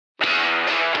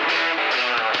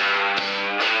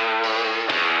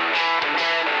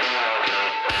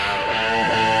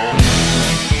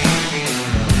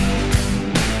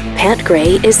Pat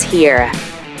Gray is here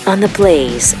on the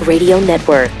Blaze Radio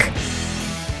Network.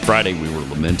 Friday, we were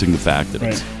lamenting the fact that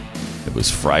it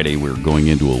was Friday. We were going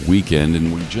into a weekend,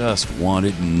 and we just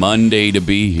wanted Monday to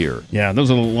be here. Yeah, those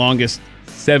are the longest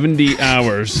 70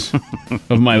 hours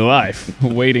of my life,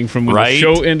 waiting from when the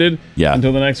show ended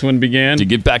until the next one began. To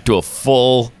get back to a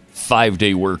full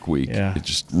 5-day work week. Yeah. It's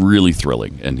just really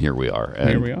thrilling, and here we are.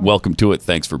 And welcome to it.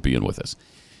 Thanks for being with us.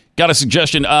 Got a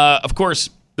suggestion. Of course,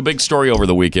 the big story over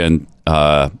the weekend,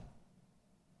 the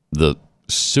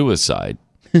suicide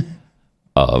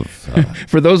of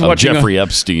for those watching Jeffrey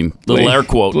Epstein. Little air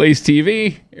quote. Blaze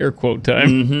TV, air quote time.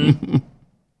 Mm-hmm.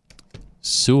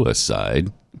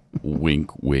 Suicide.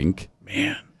 Wink, wink.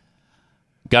 Man.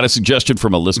 Got a suggestion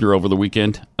from a listener over the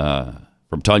weekend,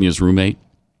 from Tanya's roommate.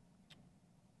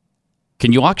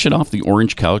 Can you auction off the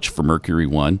orange couch for Mercury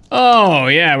One? Oh,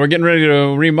 yeah. We're getting ready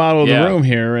to remodel the room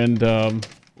here. And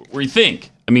what do you think?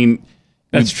 I mean,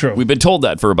 that's true. We've been told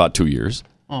that for about 2 years.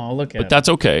 Oh, look at it. But that's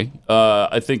okay.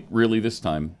 I think really this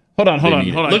time. Hold on.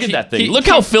 Look at that thing. Look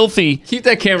how filthy. Keep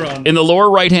that camera on. In the lower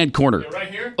right-hand corner. Yeah, right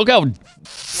here? Look how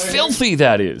filthy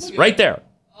that is. Right there.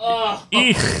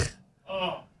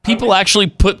 People actually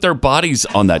put their bodies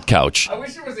on that couch. I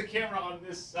wish there was a camera on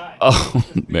this side. Oh,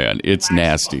 man. It's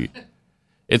nasty.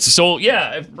 It's so,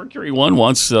 if Mercury One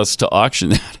wants us to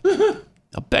auction that,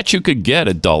 I bet you could get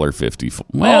 $1.50.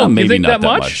 Well, maybe not that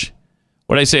much.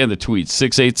 What did I say in the tweet?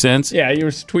 6-8 cents? Yeah, you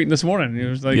were tweeting this morning. It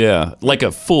was like, like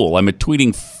a fool. I'm a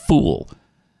tweeting fool.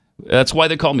 That's why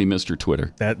they call me Mr.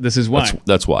 Twitter. This is why.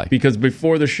 That's why. Because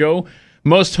before the show,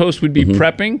 most hosts would be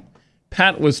prepping.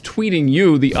 Pat was tweeting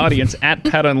you, the audience, at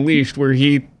Pat Unleashed, where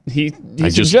he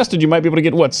suggested you might be able to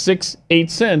get, 6-8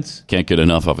 cents? Can't get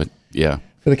enough of it. Yeah.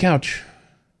 For the couch.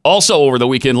 Also over the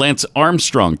weekend, Lance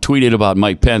Armstrong tweeted about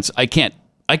Mike Pence. I can't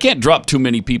drop too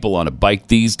many people on a bike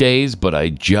these days, but I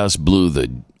just blew the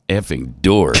effing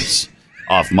doors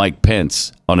off Mike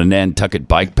Pence on a Nantucket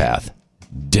bike path.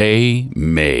 Day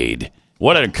made.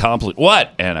 What an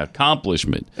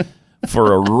accomplishment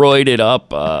for a roided up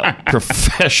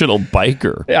professional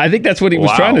biker. Yeah, I think that's what he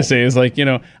was trying to say is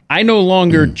I no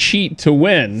longer cheat to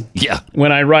win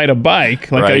when I ride a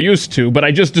bike like I used to, but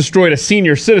I just destroyed a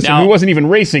senior citizen who wasn't even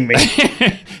racing me.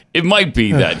 It might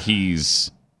be that he's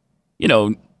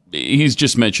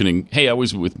just mentioning, hey, I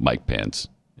was with Mike Pence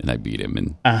and I beat him.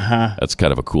 And that's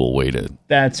kind of a cool way to...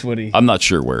 That's what I'm not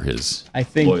sure where his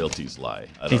loyalties lie.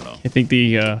 I don't know. I think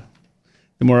the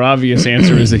more obvious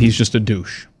answer is that he's just a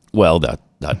douche. Well, that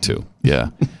too. Yeah.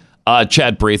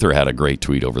 Chad Prather had a great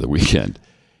tweet over the weekend.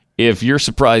 If you're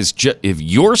surprised,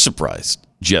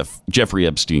 Jeffrey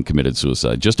Epstein committed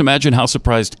suicide, just imagine how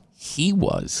surprised he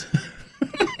was.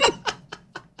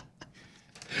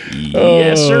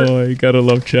 Yes, sir. Oh, you gotta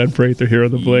love Chad Prather here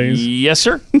on the Blaze. Yes,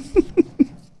 sir.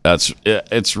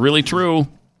 It's really true.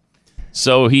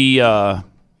 So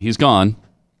he's gone.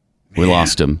 We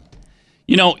lost him.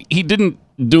 He didn't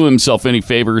do himself any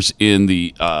favors in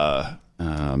the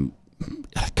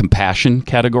compassion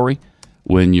category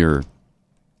when you're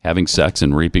having sex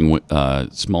and raping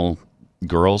small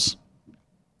girls,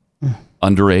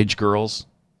 underage girls.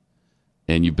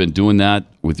 And you've been doing that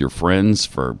with your friends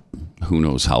for who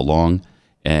knows how long.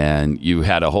 And you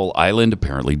had a whole island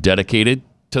apparently dedicated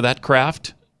to that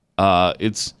craft.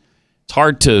 It's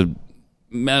hard to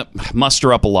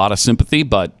muster up a lot of sympathy,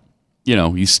 but,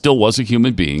 he still was a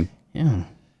human being. Yeah.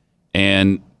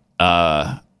 And,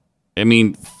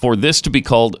 for this to be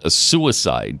called a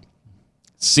suicide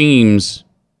seems,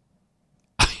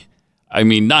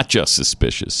 not just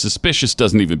suspicious. Suspicious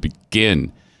doesn't even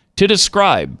begin to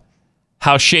describe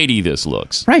how shady this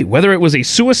looks. Right. Whether it was a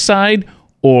suicide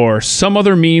or some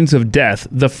other means of death,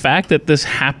 the fact that this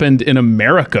happened in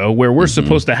America, where we're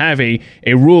supposed to have a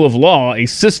rule of law, a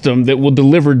system that will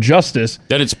deliver justice.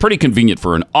 That it's pretty convenient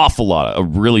for an awful lot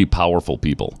of really powerful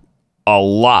people. A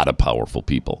lot of powerful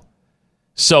people.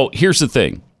 So here's the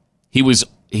thing. He was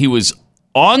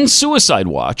on suicide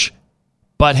watch,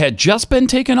 but had just been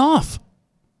taken off.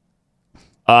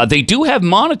 They do have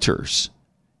monitors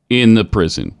in the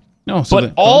prison.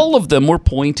 But all of them were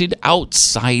pointed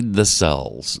outside the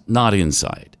cells, not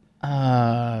inside.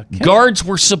 Guards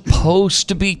were supposed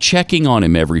to be checking on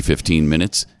him every 15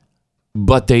 minutes,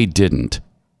 but they didn't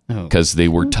because they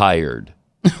were tired.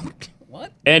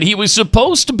 What? And he was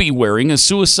supposed to be wearing a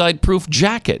suicide-proof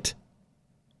jacket,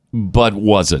 but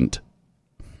wasn't.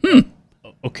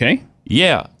 Okay.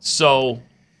 Yeah. So,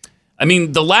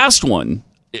 the last one...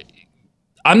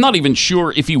 I'm not even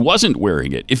sure if he wasn't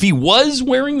wearing it. If he was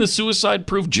wearing the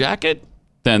suicide-proof jacket,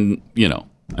 then,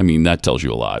 that tells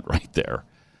you a lot right there.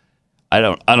 I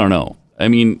don't know.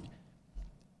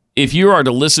 If you are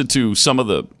to listen to some of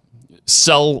the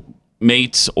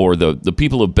cellmates or the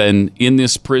people who have been in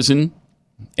this prison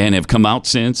and have come out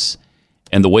since,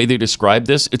 and the way they describe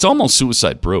this, it's almost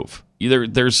suicide proof.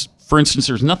 There's, for instance,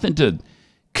 there's nothing to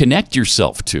connect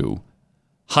yourself to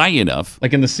high enough.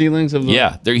 Like in the ceilings of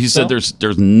the he said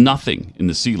there's nothing in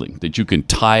the ceiling that you can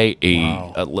tie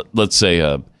let's say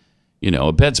a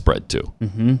bedspread to,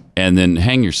 and then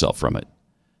hang yourself from it.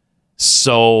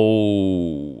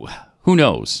 So who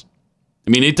knows? I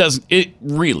mean, it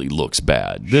really looks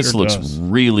bad. This looks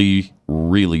really,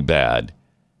 really bad.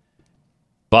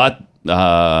 But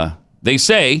they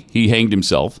say he hanged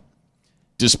himself.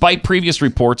 Despite previous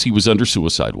reports, he was under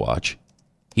suicide watch.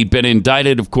 He'd been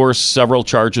indicted, of course, several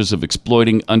charges of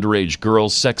exploiting underage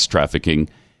girls, sex trafficking,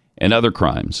 and other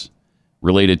crimes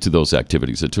related to those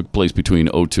activities that took place between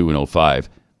 2002 and 2005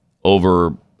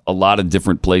 over a lot of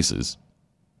different places,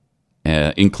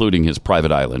 including his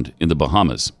private island in the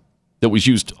Bahamas that was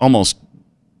used almost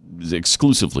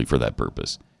exclusively for that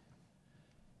purpose.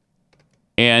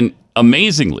 And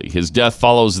amazingly, his death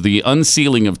follows the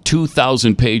unsealing of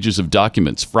 2,000 pages of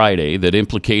documents Friday that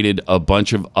implicated a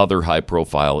bunch of other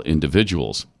high-profile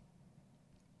individuals.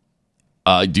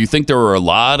 Do you think there are a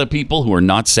lot of people who are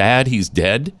not sad he's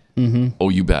dead? Mm-hmm. Oh,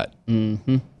 you bet.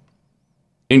 Mm-hmm.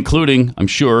 Including, I'm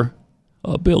sure,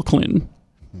 Bill Clinton,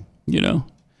 who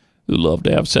loved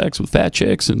to have sex with fat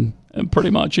chicks and pretty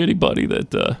much anybody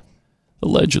that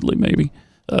allegedly maybe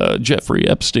Jeffrey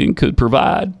Epstein could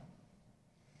provide.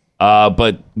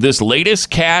 But this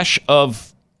latest cache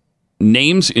of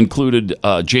names included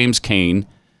James Kane,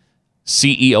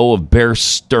 CEO of Bear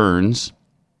Stearns,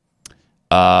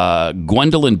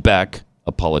 Gwendolyn Beck,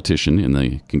 a politician in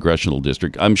the congressional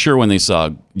district. I'm sure when they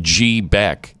saw G.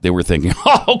 Beck, they were thinking,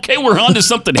 oh, okay, we're on to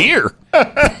something here.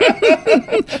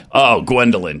 Oh,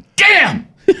 Gwendolyn. Damn!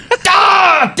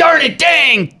 Ah, darn it,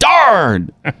 dang,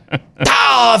 darn.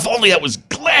 If only that was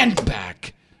Glenn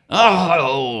Beck.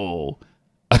 Oh.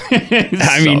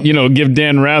 I mean, give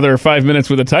Dan Rather 5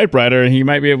 minutes with a typewriter, and he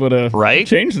might be able to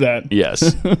change that.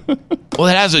 Yes. Well,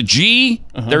 it has a G,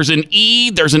 there's an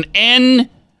E, there's an N.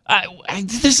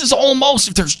 This is almost,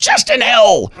 if there's just an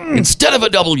L instead of a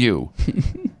W.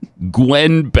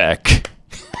 Gwen Beck.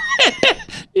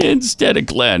 Instead of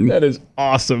Glenn. That is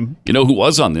awesome. You know who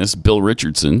was on this? Bill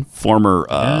Richardson,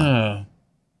 former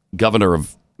governor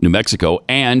of New Mexico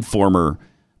and former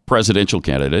presidential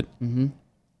candidate. Mm-hmm.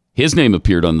 His name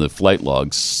appeared on the flight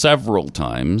logs several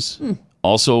times.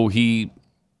 Also, he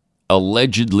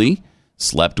allegedly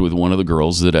slept with one of the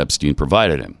girls that Epstein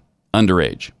provided him,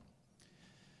 underage.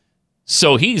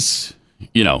 So he's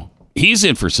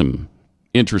in for some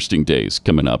interesting days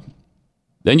coming up.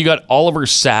 Then you got Oliver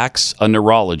Sacks, a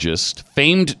neurologist,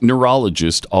 famed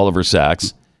neurologist Oliver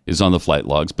Sacks is on the flight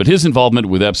logs, but his involvement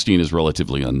with Epstein is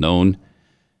relatively unknown.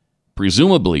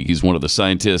 Presumably, he's one of the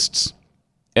scientists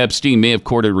Epstein may have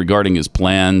courted regarding his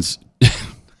plans.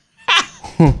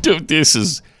 Dude, this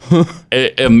is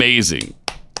amazing.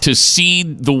 To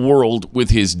seed the world with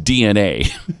his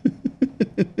DNA.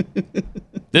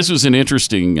 This was an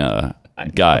interesting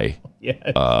guy.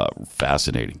 Yeah.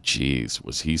 Fascinating. Jeez,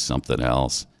 was he something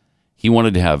else? He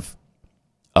wanted to have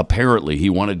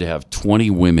 20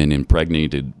 women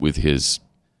impregnated with his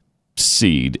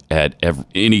seed at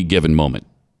any given moment.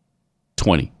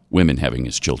 20 women having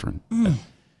his children.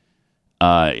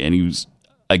 And he was,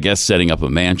 I guess, setting up a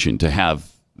mansion to have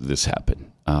this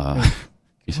happen.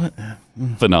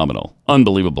 Phenomenal.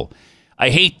 Unbelievable. I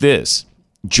hate this.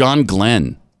 John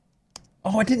Glenn.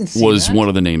 Oh, I didn't see was that. One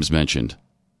of the names mentioned.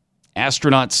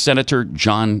 Astronaut Senator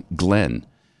John Glenn.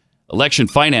 Election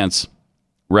finance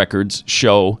records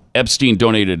show Epstein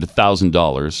donated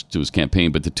 $1,000 to his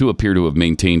campaign, but the two appear to have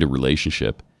maintained a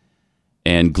relationship.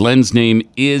 And Glenn's name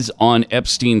is on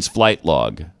Epstein's flight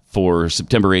log for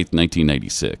September 8th,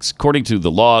 1996. According to the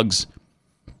logs,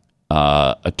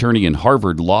 attorney and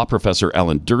Harvard law professor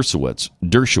Alan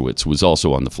Dershowitz was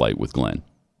also on the flight with Glenn.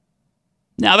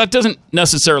 Now, that doesn't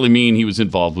necessarily mean he was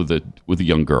involved with the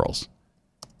young girls.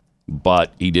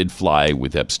 But he did fly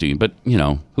with Epstein. But,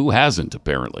 who hasn't,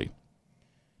 apparently?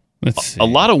 Let's see. A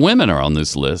lot of women are on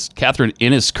this list. Catherine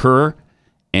Innes Kerr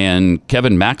and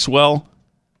Kevin Maxwell.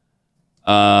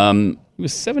 He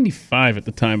was 75 at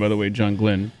the time, by the way, John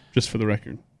Glenn, just for the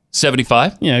record.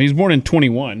 75? Yeah, he was born in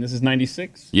 21. This is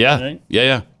 96. Yeah. Right?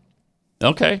 Yeah.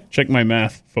 Okay. Check my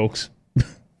math, folks.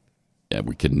 Yeah,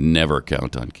 we can never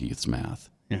count on Keith's math,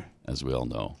 as we all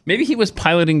know. Maybe he was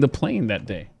piloting the plane that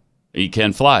day. He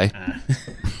can fly.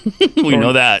 We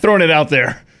know that. Throwing it out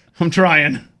there. I'm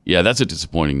trying. Yeah, that's a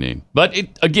disappointing name. But,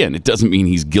 it doesn't mean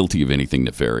he's guilty of anything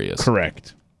nefarious.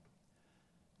 Correct.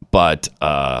 But,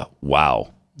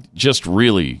 wow. Just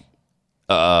really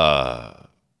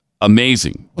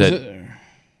amazing that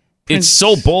It's it's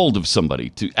so bold of somebody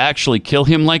to actually kill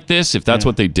him like this. If that's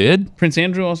what they did, Prince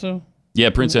Andrew also. yeah,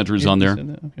 Prince Andrew's on you there. said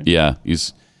that? Okay. Yeah,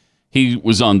 he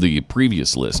was on the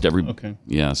previous list. Okay.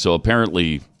 Yeah, so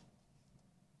apparently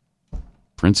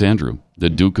Prince Andrew, the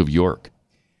Duke of York,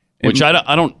 which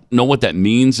I don't know what that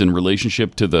means in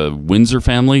relationship to the Windsor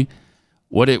family.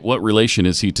 What relation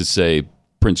is he to, say,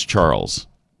 Prince Charles?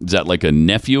 Is that like a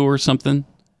nephew or something?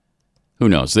 Who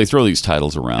knows? They throw these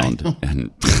titles around,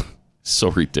 and so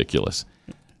ridiculous.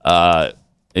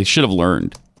 They should have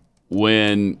learned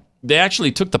when they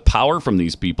actually took the power from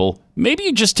these people. Maybe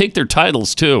you just take their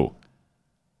titles too.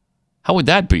 How would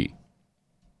that be?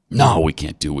 No, we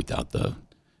can't do without the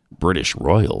British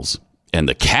royals and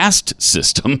the caste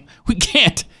system. We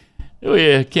can't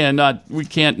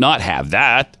not have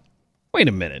that. Wait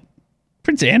a minute.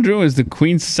 Prince Andrew is the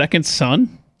Queen's second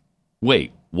son?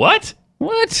 Wait, what?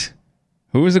 What?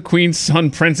 Who is the Queen's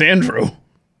son, Prince Andrew?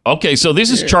 Okay, so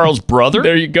this is Charles' brother?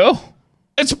 There you go.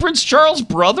 It's Prince Charles'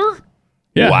 brother?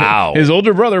 Yeah. Wow. His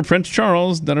older brother, Prince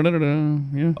Charles. Da-da-da-da-da.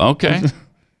 Yeah. Okay.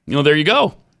 There you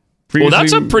go. Well,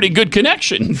 that's a pretty good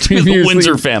connection to the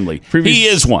Windsor family. He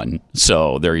is one.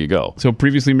 So there you go. So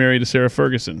previously married to Sarah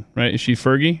Ferguson, right? Is she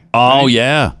Fergie? Oh,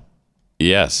 yeah.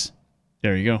 Yes.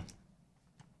 There you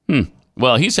go.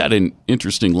 Well, he's had an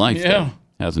interesting life, Yeah.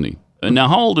 though, hasn't he? And now,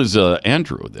 how old is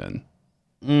Andrew then?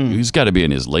 He's got to be in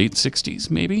his late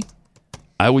 60s, maybe,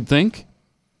 I would think.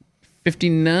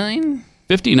 59?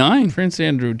 59? Prince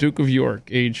Andrew, Duke of York,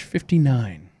 age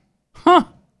 59. Huh.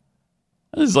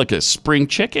 This is like a spring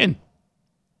chicken.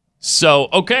 So,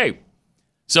 okay.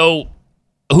 So,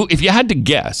 if you had to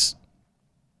guess,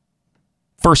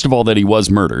 first of all, that he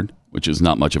was murdered, which is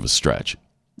not much of a stretch.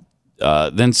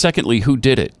 Then secondly, who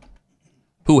did it?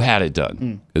 Who had it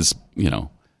done? Because,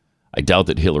 I doubt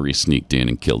that Hillary sneaked in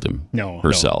and killed him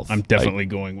herself. No, I'm definitely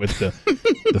going with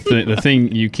the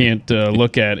thing you can't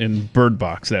look at in Bird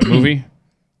Box, that movie.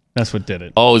 That's what did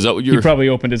it. Oh, is that what you're... He probably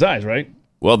opened his eyes, right?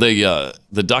 Well, the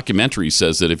documentary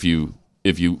says that if you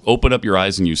open up your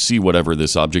eyes and you see whatever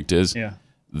this object is,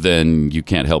 then you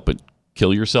can't help but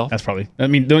kill yourself. That's probably... I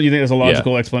mean, don't you think that's a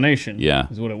logical explanation? Yeah.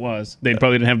 Is what it was. They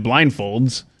probably didn't have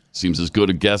blindfolds. Seems as good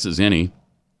a guess as any.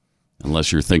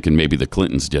 Unless you're thinking maybe the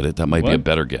Clintons did it. That might be a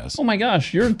better guess. Oh, my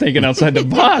gosh. You're thinking outside the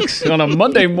box on a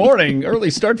Monday morning.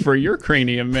 Early start for your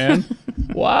cranium, man.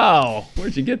 Wow.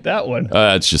 Where'd you get that one?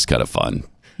 It's just kind of fun.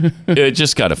 It's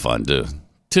just kind of fun to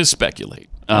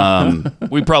speculate.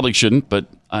 We probably shouldn't, but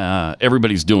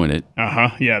everybody's doing it.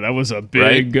 Yeah, that was a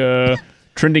big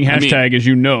trending hashtag, as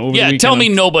you know. Yeah, tell me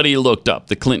nobody looked up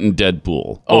the Clinton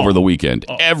Deadpool over the weekend.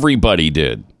 Everybody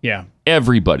did. Yeah.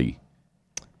 Everybody.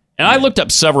 And I looked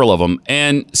up several of them,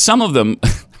 and some of them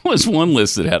was one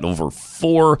list that had over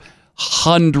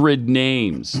 400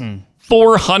 names.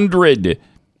 400,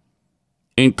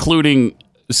 including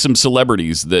some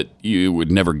celebrities that you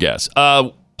would never guess.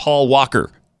 Paul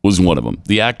Walker was one of them.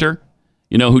 The actor,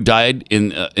 who died in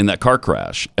that car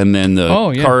crash, and then the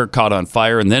car caught on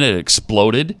fire, and then it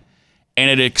exploded, and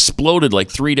it exploded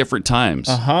like 3 different times.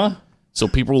 So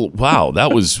people, wow,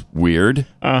 that was weird.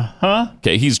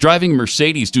 Okay, he's driving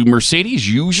Mercedes. Do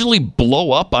Mercedes usually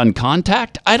blow up on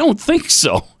contact? I don't think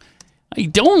so.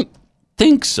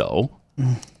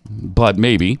 But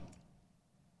maybe.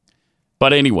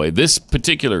 But anyway, this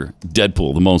particular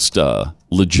Deadpool, the most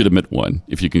legitimate one,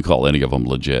 if you can call any of them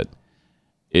legit,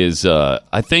 is,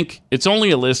 I think, it's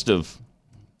only a list of,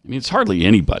 it's hardly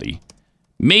anybody.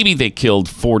 Maybe they killed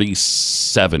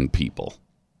 47 people.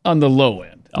 On the low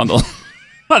end. On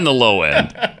the low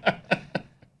end.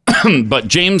 But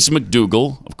James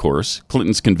McDougal, of course,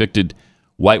 Clinton's convicted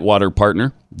Whitewater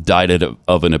partner, died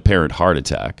of an apparent heart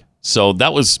attack. So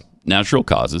that was natural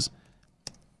causes.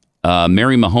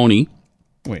 Mary Mahoney.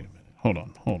 Wait a minute. Hold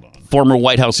on. Former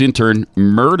White House intern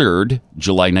murdered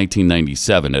July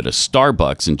 1997 at a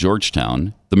Starbucks in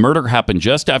Georgetown. The murder happened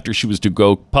just after she was to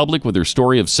go public with her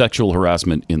story of sexual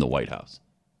harassment in the White House,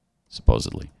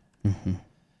 supposedly.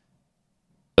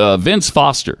 Vince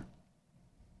Foster.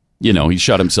 He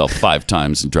shot himself 5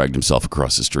 times and dragged himself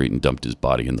across the street and dumped his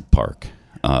body in the park.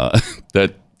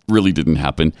 That really didn't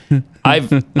happen.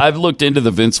 I've looked into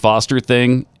the Vince Foster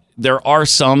thing. There are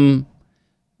some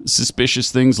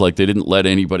suspicious things, like they didn't let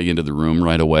anybody into the room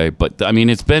right away. But,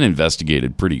 it's been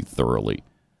investigated pretty thoroughly.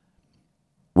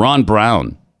 Ron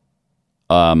Brown.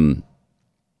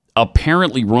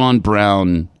 Apparently, Ron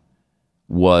Brown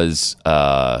was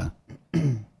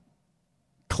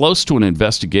close to an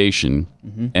investigation,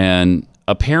 and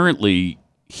apparently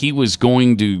he was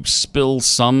going to spill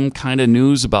some kind of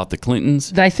news about the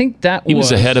Clintons. I think he was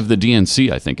the head of the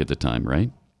DNC, I think, at the time,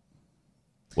 right?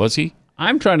 Was he?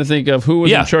 I'm trying to think of who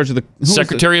was in charge of the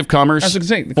Secretary of Commerce, I was gonna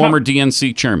say, the former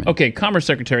DNC chairman. Okay, Commerce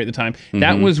Secretary at the time.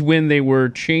 That was when they were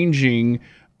changing.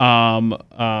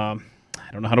 I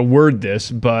don't know how to word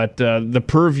this, but the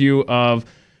purview of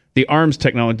the arms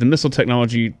technology, the missile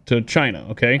technology, to China.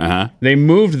 Okay, they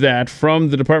moved that from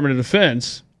the Department of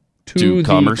Defense to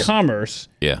Commerce.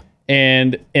 Yeah.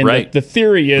 And the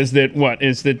theory is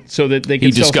that so that they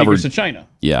can sell secrets to China.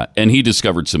 Yeah, and he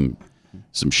discovered some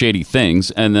shady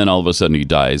things, and then all of a sudden he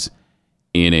dies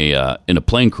in a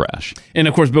plane crash. And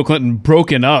of course, Bill Clinton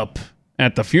broken up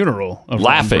at the funeral of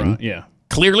laughing. Yeah,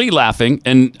 clearly laughing,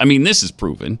 and I mean this is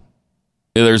proven.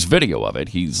 There's video of it.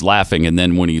 He's laughing, and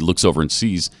then when he looks over and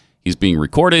sees he's being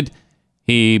recorded,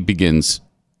 he begins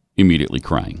immediately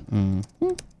crying.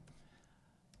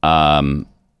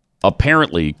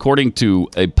 Apparently, according to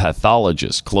a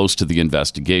pathologist close to the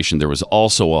investigation, there was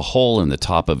also a hole in the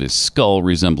top of his skull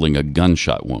resembling a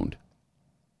gunshot wound.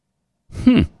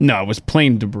 No, it was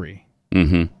plane debris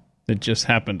that just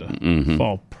happened to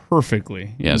fall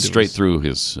perfectly. Yeah, straight through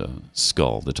his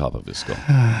skull, the top of his skull.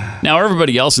 Now,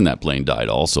 everybody else in that plane died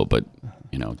also, but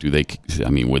do they?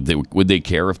 I mean, would they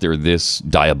care if they're this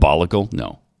diabolical?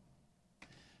 No.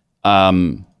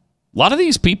 A lot of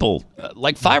these people,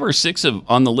 like 5 or 6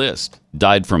 on the list,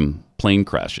 died from plane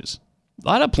crashes. A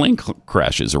lot of plane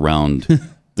crashes around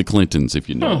the Clintons, if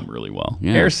you know them really well.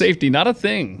 Yes. Air safety, not a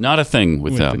thing. Not a thing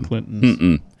with them. The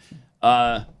Clintons.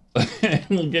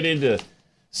 We'll get into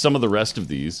some of the rest of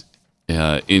these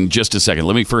in just a second.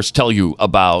 Let me first tell you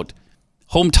about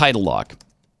Home Title Lock.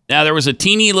 Now, there was a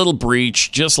teeny little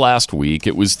breach just last week.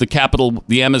 It was the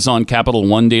Amazon Capital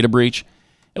One data breach.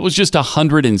 It was just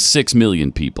 106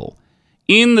 million people.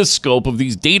 In the scope of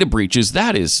these data breaches,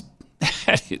 that is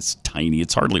tiny.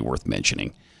 It's hardly worth mentioning.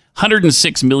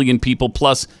 106 million people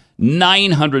plus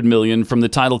 900 million from the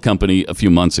title company a few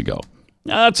months ago.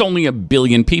 That's only 1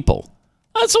 billion people.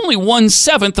 That's only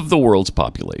 1/7 of the world's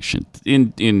population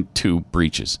in 2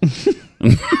 breaches.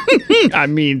 I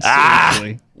mean,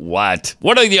 seriously. What?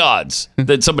 What are the odds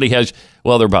that somebody has?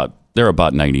 Well, they're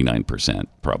about 99%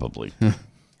 probably.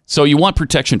 So you want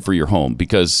protection for your home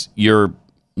because your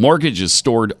mortgage is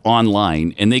stored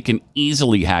online and they can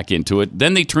easily hack into it.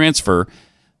 Then they transfer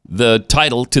the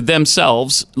title to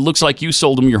themselves. Looks like you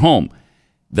sold them your home.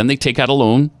 Then they take out a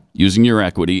loan using your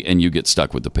equity and you get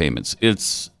stuck with the payments.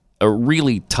 It's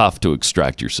really tough to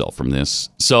extract yourself from this.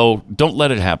 So don't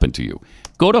let it happen to you.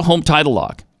 Go to Home Title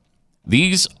Lock.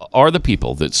 These are the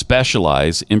people that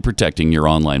specialize in protecting your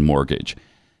online mortgage.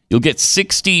 You'll get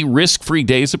 60 risk-free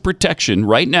days of protection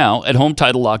right now at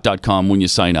HometitleLock.com when you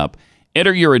sign up.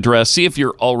 Enter your address. See if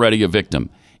you're already a victim.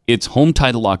 It's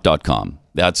HometitleLock.com.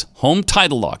 That's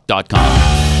HometitleLock.com.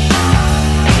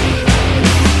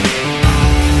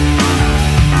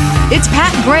 It's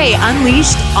Pat Gray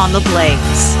Unleashed on the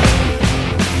Blaze.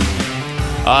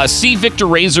 C. Victor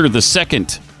Razor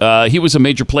II. He was a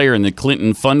major player in the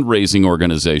Clinton fundraising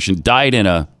organization. Died in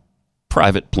a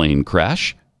private plane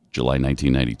crash, July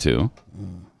 1992.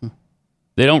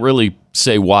 They don't really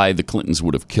say why the Clintons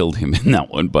would have killed him in that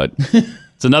one, but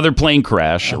it's another plane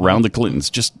crash around the Clintons.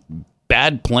 Just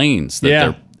bad planes that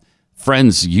their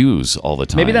friends use all the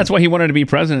time. Maybe that's why he wanted to be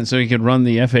president, so he could run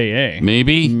the FAA.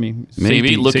 Maybe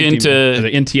look into the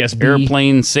NTSB.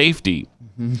 Airplane safety.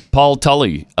 Paul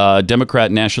Tully,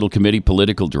 Democrat National Committee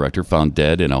political director, found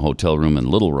dead in a hotel room in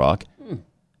Little Rock.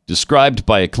 Described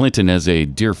by a Clinton as a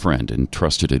dear friend and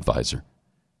trusted advisor.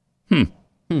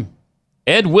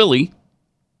 Ed Willie,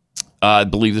 I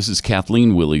believe this is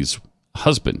Kathleen Willie's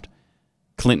husband,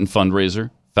 Clinton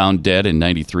fundraiser, found dead in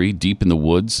 93, deep in the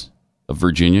woods of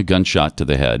Virginia, gunshot to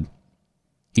the head.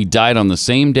 He died on the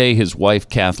same day his wife,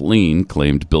 Kathleen,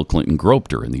 claimed Bill Clinton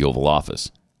groped her in the Oval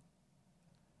Office.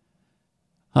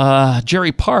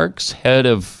 Jerry Parks, head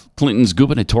of Clinton's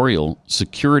gubernatorial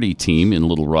security team in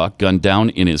Little Rock, gunned down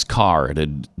in his car at a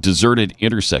deserted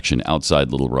intersection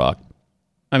outside Little Rock.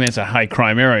 I mean, it's a high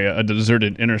crime area, a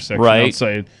deserted intersection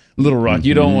outside Little Rock.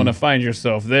 You don't want to find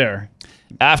yourself there.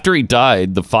 After he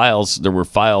died, there were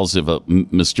files of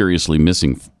mysteriously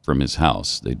missing from his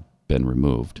house. They'd been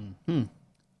removed.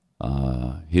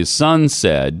 His son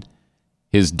said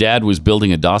his dad was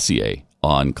building a dossier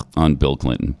on Bill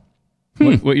Clinton.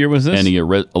 What year was this? And he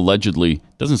allegedly,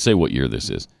 doesn't say what year this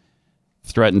is,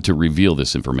 threatened to reveal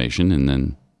this information, and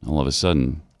then all of a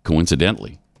sudden,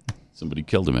 coincidentally, somebody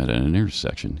killed him at an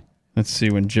intersection. Let's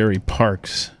see when Jerry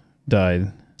Parks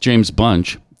died. James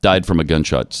Bunch died from a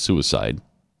gunshot suicide.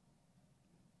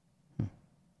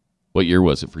 What year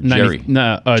was it for Jerry?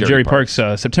 Jerry Parks,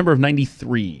 September of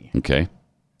 93. Okay.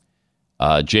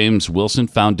 James Wilson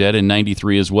found dead in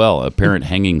 93 as well, apparent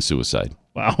hanging suicide.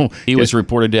 Wow. He was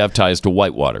reported to have ties to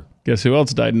Whitewater. Guess who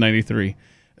else died in 93?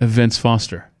 Vince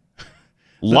Foster. A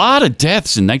lot of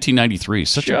deaths in 1993.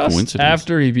 Such a coincidence.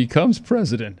 After he becomes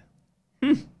president.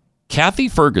 Kathy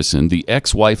Ferguson, the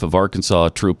ex-wife of Arkansas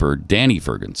trooper Danny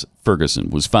Ferguson,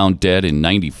 was found dead in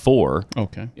 94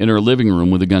 in her living room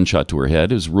with a gunshot to her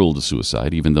head. It was ruled a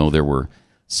suicide, even though there were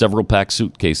several packed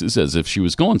suitcases as if she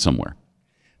was going somewhere.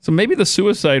 So maybe the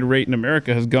suicide rate in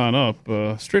America has gone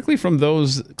up strictly from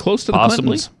those close to the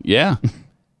Possibly. Clintons. Yeah.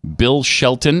 Bill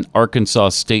Shelton, Arkansas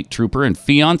state trooper and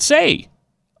fiancé.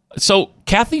 So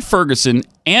Kathy Ferguson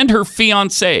and her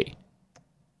fiancé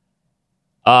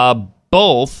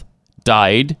both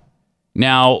died.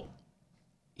 Now,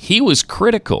 he was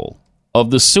critical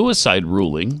of the suicide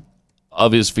ruling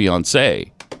of his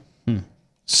fiancée.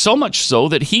 So much so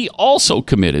that he also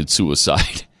committed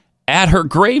suicide at her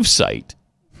gravesite.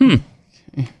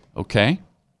 Okay.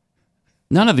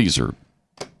 None of these are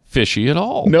fishy at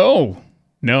all. No.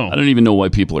 I don't even know why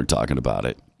people are talking about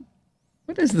it.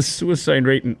 What is the suicide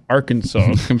rate in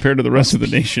Arkansas compared to the rest of the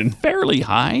nation? Fairly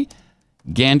high.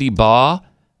 Gandhi Baugh,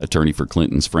 attorney for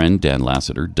Clinton's friend Dan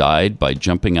Lassiter, died by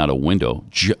jumping out a window.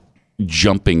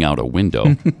 Jumping out a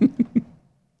window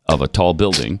of a tall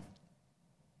building.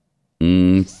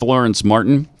 Florence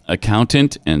Martin,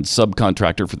 accountant and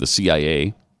subcontractor for the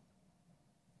CIA,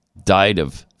 died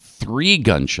of 3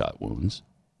 gunshot wounds.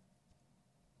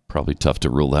 Probably tough to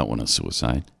rule that one a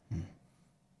suicide.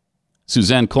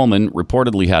 Suzanne Coleman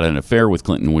reportedly had an affair with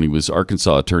Clinton when he was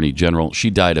Arkansas Attorney General. She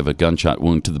died of a gunshot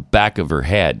wound to the back of her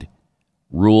head.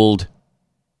 Ruled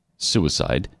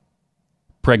suicide.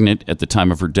 Pregnant at the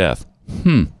time of her death.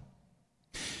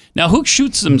 Now, who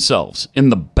shoots themselves in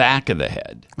the back of the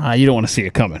head? You don't want to see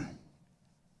it coming.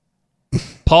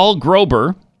 Paul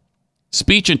Grober,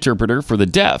 speech interpreter for the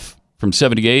deaf from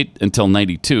 78 until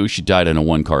 92. She died in a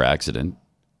one-car accident.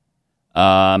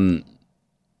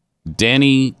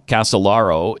 Danny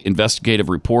Casolaro, investigative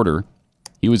reporter.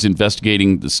 He was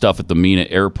investigating the stuff at the Mena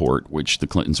airport, which the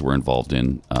Clintons were involved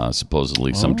in,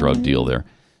 supposedly some drug deal there.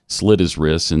 Slit his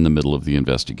wrists in the middle of the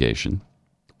investigation.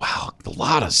 Wow, a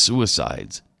lot of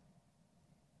suicides.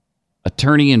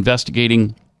 Attorney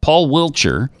investigating Paul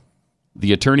Wiltshire,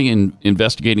 the attorney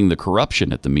investigating the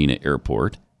corruption at the Mena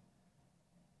airport,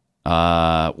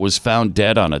 was found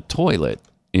dead on a toilet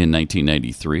in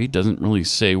 1993. Doesn't really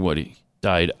say what he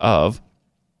died of.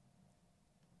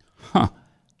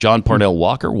 John Parnell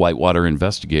Walker, Whitewater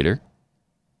investigator,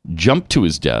 jumped to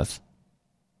his death.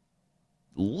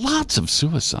 Lots of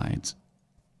suicides.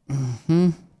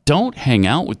 Don't hang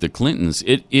out with the Clintons.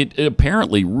 It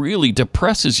apparently really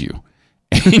depresses you.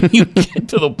 And you get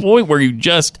to the point where you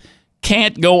just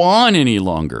can't go on any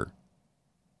longer.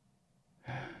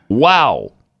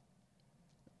 Wow.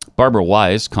 Barbara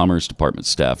Wise, Commerce Department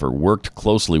staffer, worked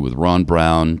closely with Ron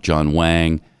Brown, John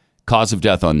Wang. Cause of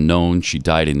death unknown. She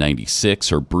died in 96.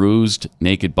 Her bruised,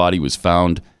 naked body was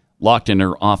found locked in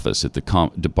her office at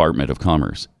the Department of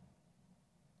Commerce.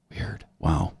 Weird.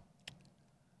 Wow.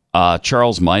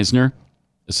 Charles Meisner,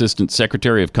 Assistant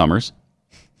Secretary of Commerce,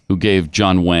 who gave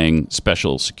John Wang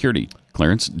special security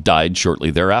clearance, died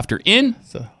shortly thereafter in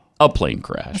a plane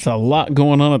crash. That's a lot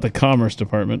going on at the Commerce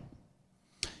Department.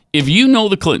 If you know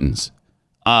the Clintons,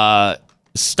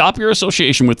 stop your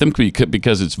association with them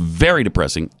because it's very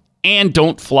depressing, and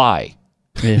don't fly.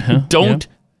 Don't.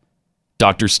 Yeah.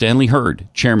 Dr. Stanley Hurd,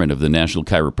 chairman of the National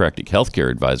Chiropractic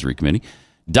Healthcare Advisory Committee,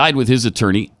 died with his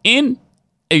attorney in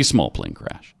a small plane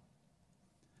crash.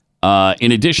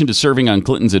 In addition to serving on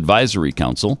Clinton's advisory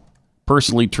council,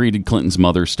 personally treated Clinton's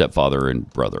mother, stepfather, and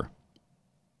brother.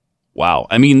 Wow.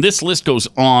 I mean, this list goes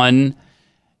on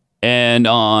and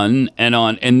on and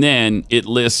on, and then it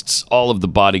lists all of the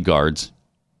bodyguards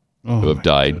who have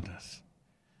died. Goodness.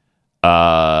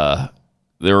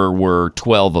 There were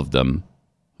 12 of them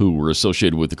who were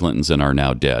associated with the Clintons and are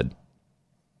now dead.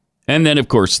 And then, of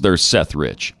course, there's Seth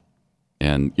Rich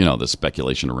and, you know, the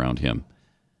speculation around him.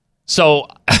 So,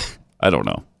 I don't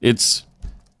know. It's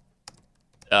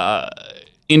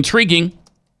intriguing.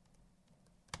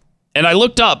 And I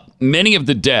looked up many of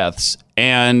the deaths,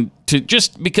 and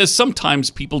just because sometimes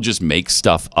people just make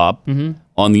stuff up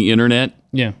on the internet.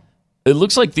 Yeah. It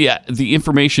looks like the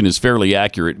information is fairly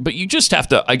accurate, but you just have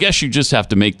to, I guess you just have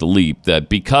to make the leap that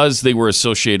because they were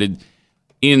associated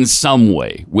in some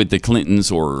way with the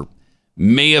Clintons or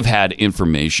may have had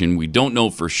information, we don't know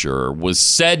for sure, was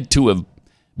said to have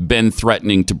been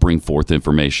threatening to bring forth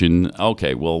information.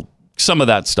 Okay, well, some of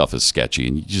that stuff is sketchy,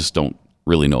 and you just don't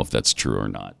really know if that's true or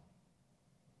not.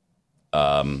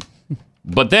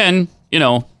 But then, you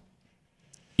know,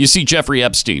 you see Jeffrey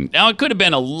Epstein. Now, it could have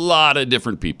been a lot of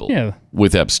different people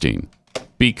with Epstein.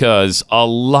 because a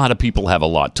lot of people have a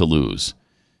lot to lose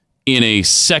in a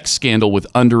sex scandal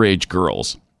with underage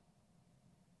girls.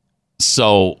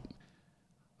 So,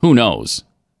 who knows?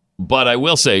 But I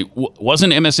will say,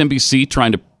 wasn't MSNBC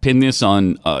trying to pin this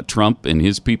on Trump and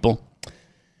his people?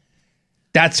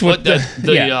 That's what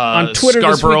on Twitter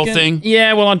Scarborough thing?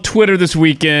 Yeah, well, on Twitter this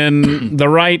weekend, the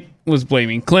right was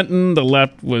blaming Clinton, the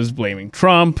left was blaming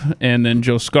Trump, and then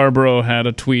Joe Scarborough had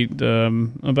a tweet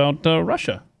about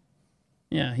Russia.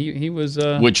 Yeah, he was...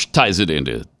 Which ties it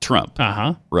into Trump.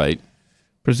 Uh-huh. Right?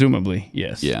 Presumably,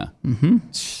 yes. Yeah.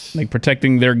 Mm-hmm. Like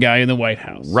protecting their guy in the White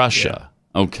House. Russia.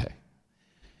 Yeah. Okay.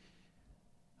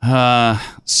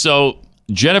 So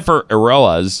Jennifer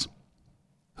Eroaz,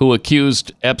 who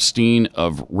accused Epstein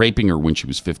of raping her when she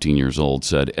was 15 years old,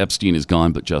 said, Epstein is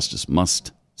gone, but justice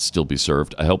must still be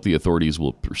served. I hope the authorities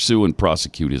will pursue and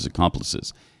prosecute his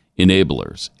accomplices,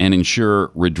 enablers, and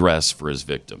ensure redress for his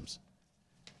victims.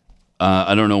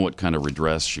 I don't know what kind of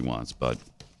redress she wants, but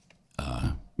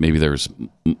maybe there's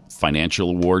financial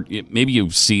award. Maybe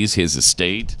you seize his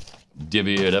estate,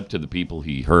 divvy it up to the people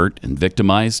he hurt and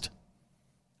victimized.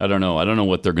 I don't know. I don't know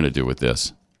what they're going to do with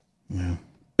this. Yeah.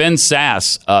 Ben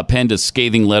Sass penned a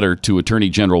scathing letter to Attorney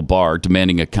General Barr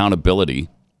demanding accountability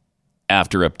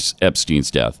after Epstein's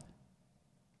death.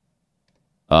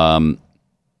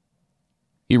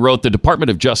 He wrote, the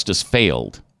Department of Justice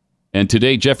failed, and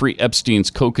today Jeffrey Epstein's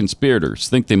co-conspirators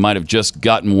think they might have just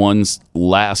gotten one's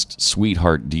last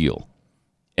sweetheart deal.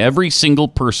 Every single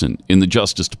person in the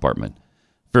Justice Department,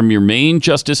 from your main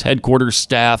justice headquarters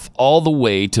staff all the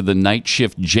way to the night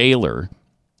shift jailer,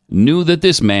 knew that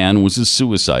this man was a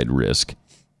suicide risk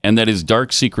and that his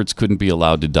dark secrets couldn't be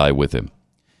allowed to die with him.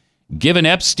 Given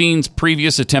Epstein's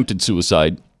previous attempted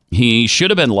suicide, he should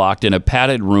have been locked in a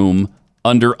padded room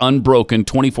under unbroken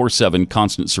 24/7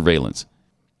 constant surveillance.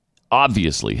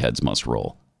 Obviously, heads must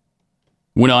roll.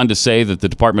 Went on to say that the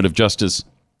Department of Justice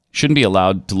shouldn't be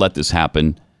allowed to let this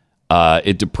happen.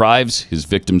 It deprives his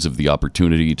victims of the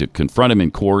opportunity to confront him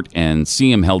in court and see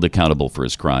him held accountable for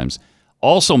his crimes.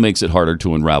 Also makes it harder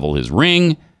to unravel his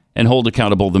ring and hold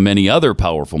accountable the many other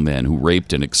powerful men who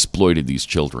raped and exploited these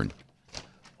children.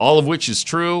 All of which is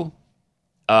true,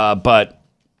 but,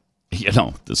 you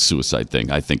know, the suicide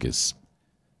thing, I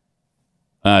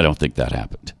don't think that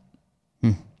happened.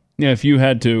 Yeah, if you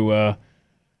had to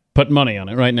put money on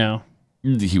it right now.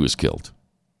 He was killed,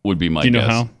 would be my guess. Do you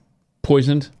know how?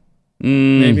 Poisoned?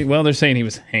 Maybe. Well, they're saying he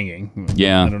was hanging.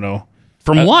 Yeah. I don't know.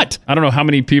 From what? I don't know how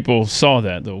many people saw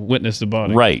that, though, witnessed the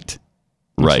body. Right.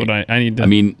 That's what I need to... I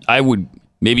mean,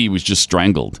 maybe he was just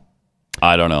strangled.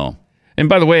 I don't know. And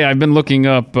by the way, I've been looking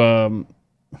up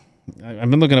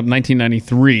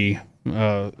 1993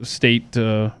 state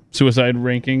suicide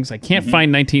rankings. I can't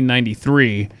find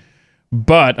 1993,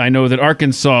 but I know that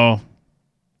Arkansas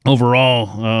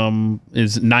overall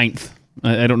is ninth.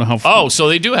 I don't know how. Oh, so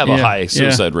they do have a high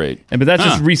suicide rate. But that's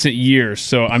just recent years.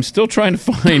 So I'm still trying to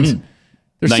find.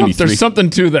 There's something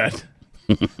to that.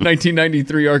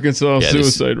 1993 Arkansas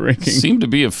suicide ranking. Seem to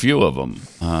be a few of them.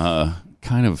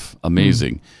 Kind of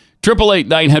amazing.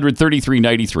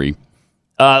 888-900-3393.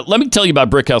 Let me tell you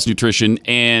about Brickhouse Nutrition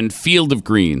and Field of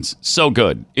Greens. So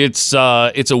good. It's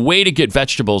a way to get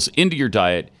vegetables into your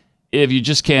diet if you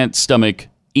just can't stomach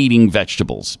eating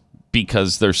vegetables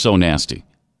because they're so nasty.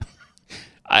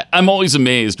 I'm always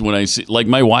amazed when I see, like,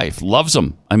 my wife loves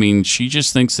them. I mean, she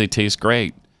just thinks they taste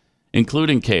great,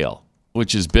 including kale,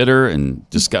 which is bitter and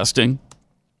disgusting.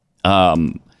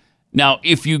 Now,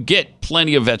 if you get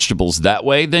plenty of vegetables that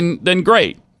way, then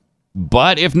great.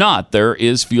 But if not, there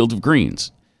is Field of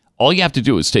Greens. All you have to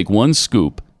do is take one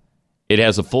scoop. It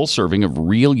has a full serving of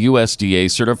real USDA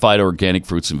certified organic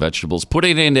fruits and vegetables. Put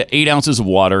it into 8 ounces of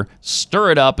water.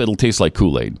 Stir it up. It'll taste like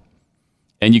Kool-Aid.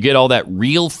 And you get all that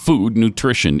real food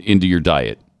nutrition into your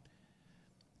diet.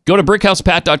 Go to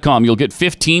BrickhousePat.com. You'll get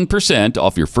 15%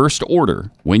 off your first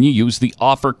order when you use the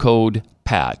offer code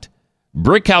PAT.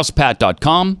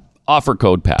 BrickhousePat.com, offer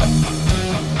code PAT.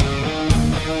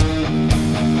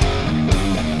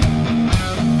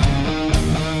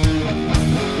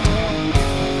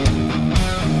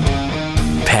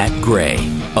 Pat Gray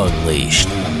Unleashed.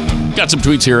 Got some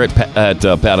tweets here at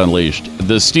Pat Unleashed.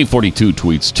 The Steve 42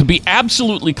 tweets. To be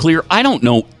absolutely clear, I don't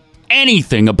know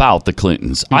anything about the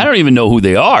Clintons. I don't even know who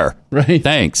they are. Right.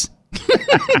 Thanks.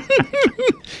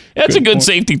 That's a good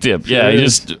safety tip. Yeah, I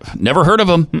just never heard of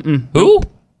them. Who?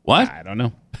 What? I don't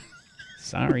know.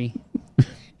 Sorry.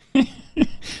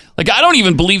 Like, I don't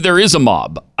even believe there is a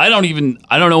mob. I don't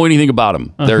know anything about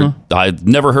them. I've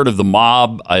never heard of the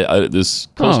mob. This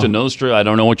Costa Nostra, I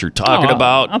don't know what you're talking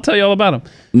about. I'll tell you all about them.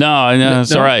 No,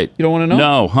 it's all right. You don't want to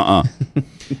know?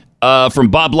 No, from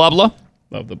Bob Lobla.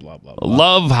 Love the blah, blah, blah.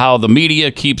 Love how the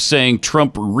media keeps saying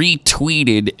Trump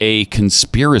retweeted a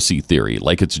conspiracy theory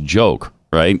like it's a joke,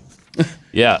 right?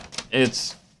 Yeah,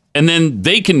 and then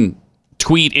they can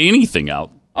tweet anything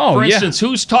out. Oh, For yeah. instance,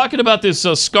 who's talking about this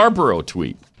Scarborough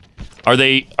tweet? Are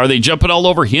they jumping all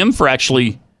over him for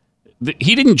actually?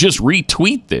 He didn't just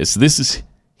retweet this. This is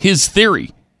his theory.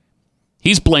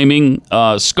 He's blaming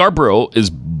Scarborough is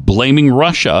blaming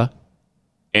Russia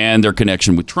and their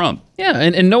connection with Trump. Yeah,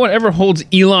 and no one ever holds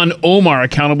Elon Omar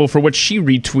accountable for what she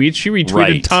retweets. She retweeted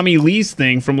Right. Tommy Lee's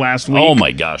thing from last week. Oh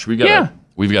my gosh, we've got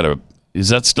to. Is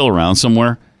that still around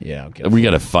somewhere? Yeah, okay. We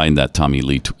got to find that Tommy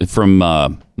Lee from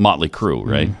Motley Crue,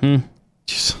 right? Mm-hmm.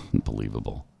 Just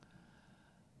unbelievable.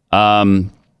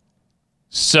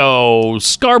 So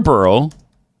Scarborough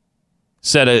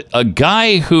said a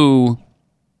guy who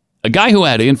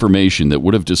had information that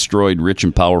would have destroyed rich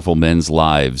and powerful men's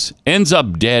lives ends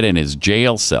up dead in his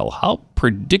jail cell. How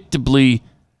predictably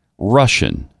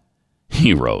Russian,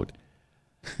 he wrote.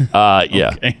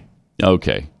 Yeah.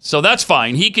 Okay. So that's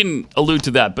fine. He can allude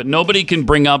to that, but nobody can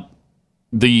bring up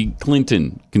the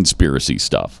Clinton conspiracy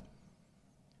stuff.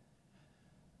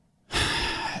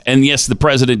 And yes, the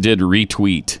president did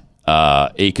retweet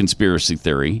a conspiracy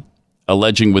theory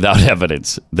alleging without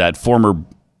evidence that former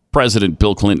President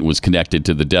Bill Clinton was connected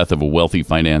to the death of a wealthy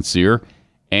financier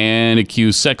and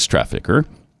accused sex trafficker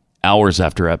hours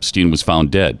after Epstein was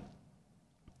found dead.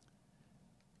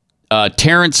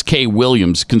 Terrence K.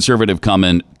 Williams, conservative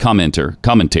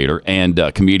commentator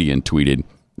and comedian, tweeted,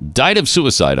 "Died of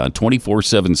suicide on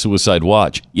 24/7 Suicide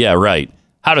Watch." Yeah, right.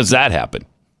 How does that happen?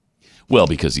 Well,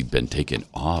 because he'd been taken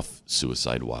off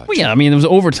Suicide Watch. Well, yeah, I mean, there was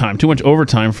overtime, too much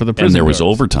overtime for the prison And there was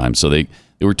guards. overtime, so they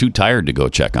were too tired to go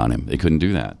check on him. They couldn't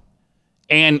do that.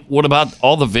 And what about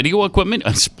all the video equipment?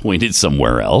 It's pointed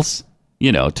somewhere else,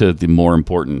 to the more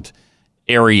important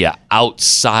area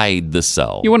outside the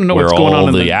cell. You want to know where what's going all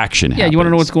on in the action Yeah, you want to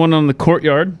know happens. what's going on in the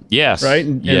courtyard? Yes. Right?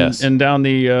 And, yes. and down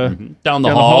the Down the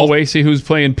hall. hallway, see who's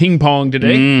playing ping pong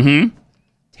today. Mm-hmm.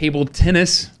 Table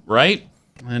tennis. Right?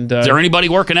 And Is there anybody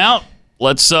working out?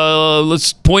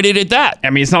 Let's point it at that. I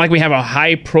mean, it's not like we have a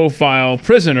high-profile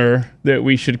prisoner that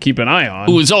we should keep an eye on.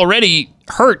 Who is already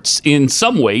hurt in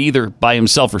some way, either by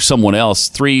himself or someone else,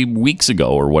 3 weeks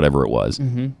ago or whatever it was.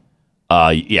 Mm-hmm.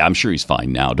 Yeah, I'm sure he's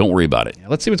fine now. Don't worry about it.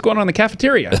 Let's see what's going on in the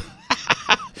cafeteria.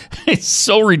 It's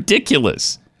so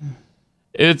ridiculous.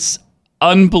 It's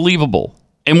unbelievable.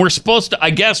 And we're supposed to,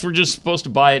 I guess we're just supposed to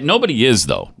buy it. Nobody is,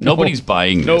 though. Nobody's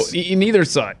buying No, this. neither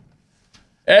side.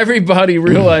 Everybody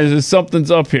realizes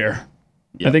something's up here.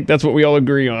 Yep. I think that's what we all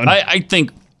agree on. I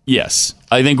think, yes.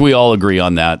 I think we all agree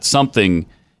on that. Something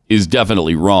is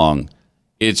definitely wrong.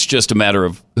 It's just a matter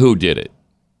of who did it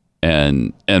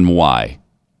and why.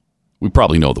 We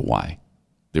probably know the why.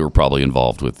 They were probably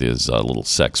involved with his little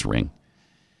sex ring.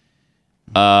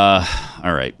 All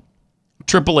right.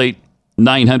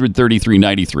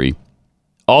 888-933-93.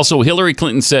 Also, Hillary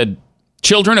Clinton said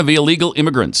children of illegal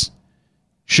immigrants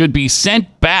should be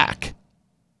sent back.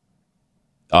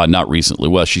 Not recently.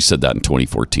 Well, she said that in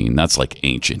 2014. That's like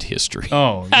ancient history.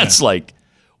 Oh, yeah. That's like,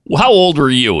 how old were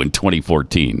you in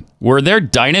 2014? Were there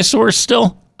dinosaurs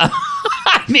still?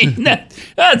 I mean,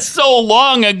 that's so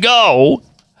long ago.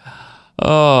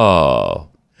 Oh.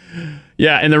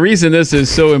 Yeah, and the reason this is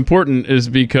so important is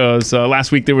because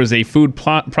last week there was a food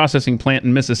processing plant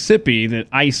in Mississippi that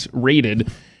ICE raided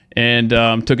and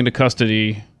took into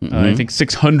custody, I think,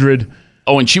 600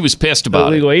 Oh, and she was pissed about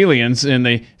illegal aliens, and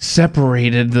they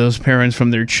separated those parents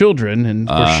from their children. And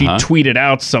of course, she tweeted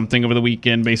out something over the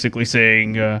weekend basically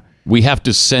saying... we have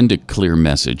to send a clear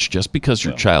message. Just because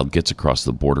your child gets across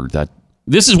the border,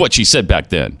 this is what she said back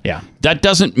then. Yeah. That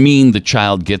doesn't mean the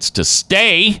child gets to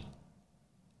stay.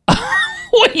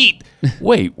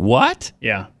 Wait, what?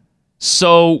 Yeah.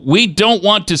 So we don't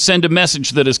want to send a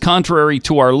message that is contrary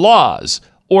to our laws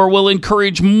or will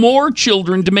encourage more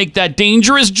children to make that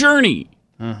dangerous journey.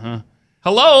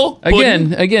 Hello?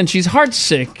 Again, she's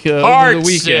heartsick over the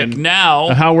weekend. Heartsick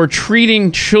now. How we're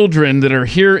treating children that are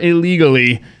here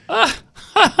illegally.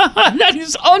 That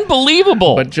is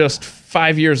unbelievable. But just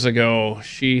 5 years ago,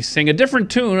 she sang a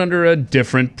different tune under a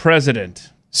different president.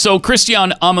 So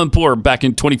Christiane Amanpour back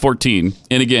in 2014,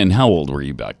 and again, how old were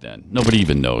you back then? Nobody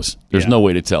even knows. There's no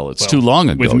way to tell. It's too long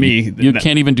ago. With me, you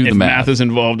can't even do the if math. math is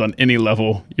involved on any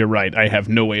level, you're right. I have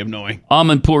no way of knowing.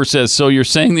 Amanpour says, so you're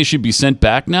saying they should be sent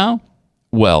back now?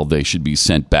 Well, they should be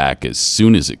sent back as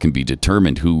soon as it can be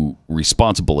determined who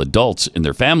responsible adults and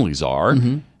their families are,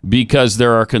 because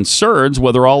there are concerns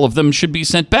whether all of them should be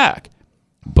sent back.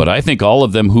 But I think all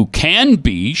of them who can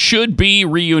be should be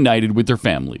reunited with their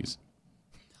families.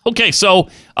 Okay, so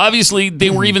obviously they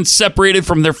were even separated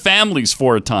from their families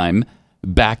for a time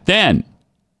back then.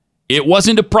 It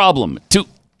wasn't a problem to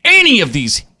any of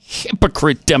these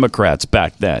hypocrite Democrats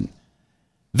back then.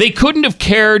 They couldn't have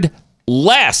cared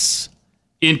less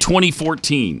in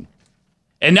 2014.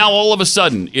 And now all of a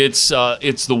sudden, it's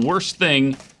the worst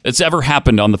thing that's ever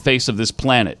happened on the face of this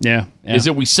planet. Yeah. Is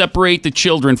that we separate the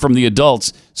children from the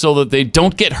adults so that they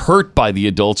don't get hurt by the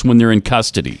adults when they're in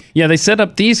custody. Yeah, they set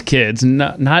up these kids,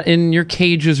 not in your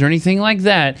cages or anything like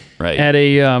that, Right. at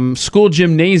a school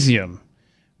gymnasium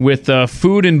with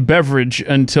food and beverage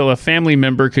until a family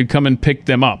member could come and pick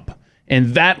them up.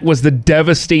 And that was the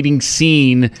devastating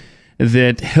scene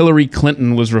that Hillary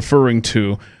Clinton was referring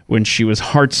to when she was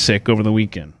heartsick over the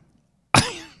weekend.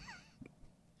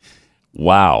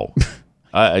 Wow.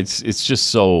 It's just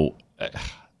so...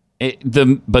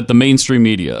 but the mainstream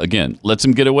media, again, lets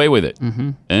them get away with it.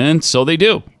 And so they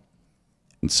do.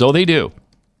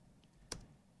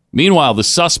 Meanwhile, the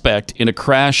suspect in a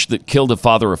crash that killed a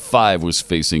father of 5 was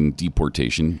facing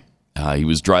deportation. He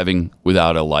was driving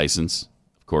without a license,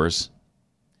 of course.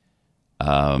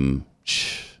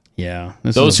 Yeah.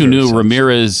 Those who knew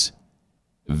Ramirez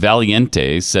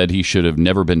Valiente said he should have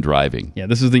never been driving. Yeah,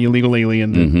 this is the illegal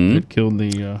alien that killed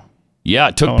the... Yeah,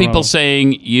 it took Colorado. people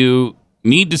saying you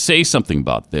need to say something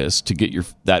about this to get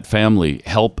that family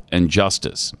help and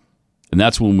justice. And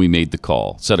that's when we made the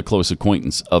call. Said a close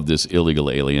acquaintance of this illegal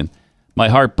alien. My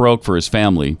heart broke for his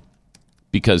family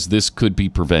because this could be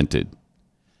prevented.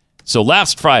 So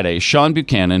last Friday, Sean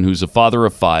Buchanan, who's a father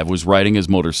of 5, was riding his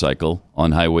motorcycle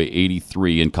on Highway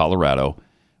 83 in Colorado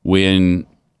when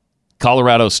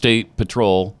Colorado State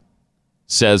Patrol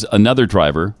says another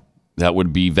driver, that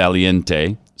would be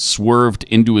Valiente, swerved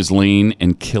into his lane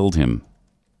and killed him.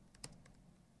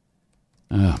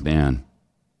 Oh, man.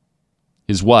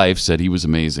 His wife said he was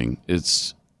amazing.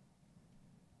 It's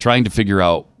trying to figure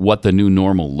out what the new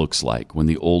normal looks like when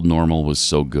the old normal was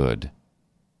so good.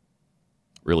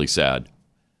 Really sad.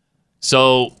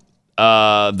 So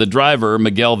the driver,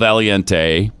 Miguel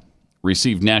Valiente,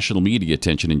 received national media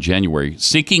attention in January,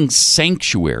 seeking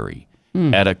sanctuary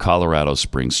at a Colorado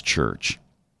Springs church.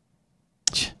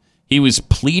 He was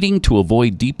pleading to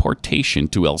avoid deportation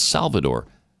to El Salvador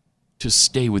to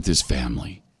stay with his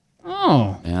family.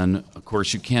 Oh. And, of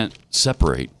course, you can't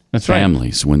separate That's right.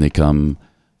 families when they come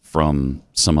from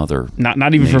some other Not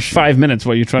even for nation. 5 minutes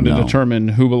while you're trying to No. determine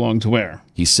who belonged to where.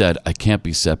 He said, I can't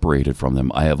be separated from them.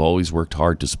 I have always worked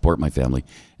hard to support my family,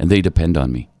 and they depend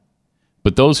on me.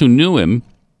 But those who knew him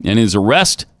and his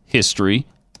arrest history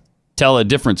tell a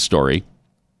different story.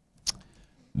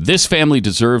 This family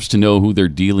deserves to know who they're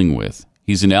dealing with.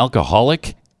 He's an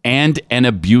alcoholic and an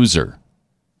abuser.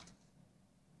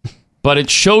 But it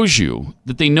shows you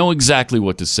that they know exactly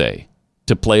what to say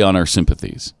to play on our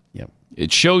sympathies. Yep.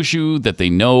 It shows you that they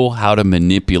know how to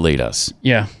manipulate us.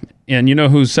 Yeah. And you know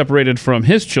who's separated from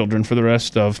his children for the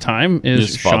rest of time is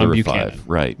His father Sean of Buchanan. 5,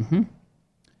 right.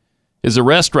 His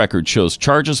arrest record shows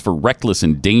charges for reckless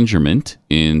endangerment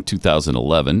in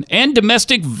 2011 and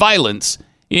domestic violence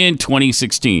in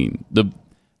 2016. The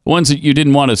ones that you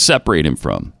didn't want to separate him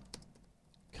from.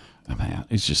 Oh, man,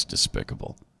 it's just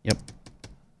despicable. Yep.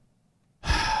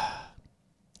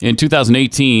 In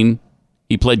 2018,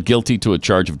 he pled guilty to a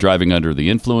charge of driving under the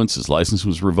influence. His license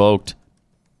was revoked.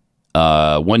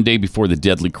 One day before the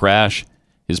deadly crash,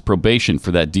 his probation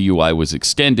for that DUI was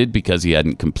extended because he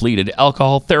hadn't completed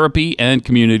alcohol therapy and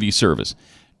community service.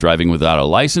 Driving without a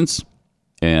license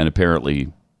and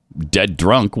apparently dead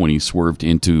drunk when he swerved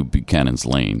into Buchanan's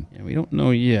lane. Yeah, we don't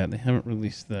know yet. They haven't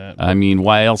released that. I mean,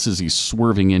 why else is he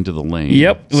swerving into the lane?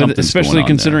 Yep. Something's Especially going on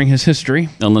considering his history.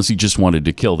 there. Unless he just wanted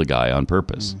to kill the guy on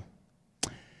purpose.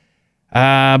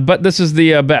 But this is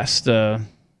the best that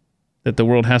the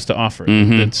world has to offer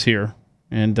that's here.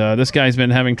 And this guy's been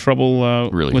having trouble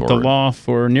Really with the horrid. law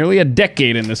for nearly a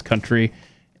decade in this country.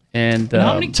 And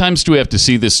How many times do we have to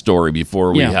see this story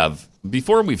before we've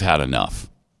had enough?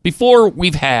 Before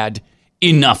we've had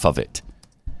enough of it.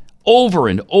 Over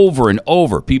and over and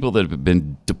over. People that have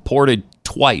been deported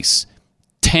twice,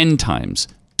 10 times,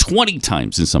 20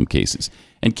 times in some cases,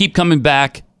 and keep coming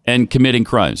back and committing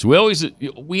crimes. We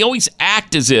always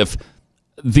act as if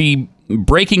the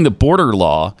breaking the border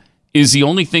law is the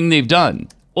only thing they've done.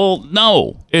 Well,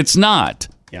 no, it's not.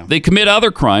 Yeah. They commit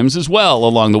other crimes as well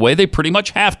along the way. They pretty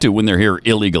much have to when they're here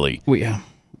illegally.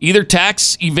 Either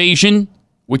tax evasion,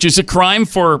 which is a crime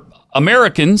for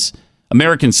American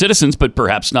citizens, but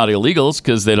perhaps not illegals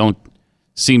because they don't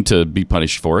seem to be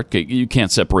punished for it. You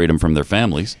can't separate them from their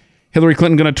families. Hillary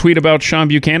Clinton going to tweet about Sean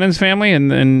Buchanan's family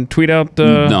and tweet out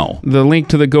No. the link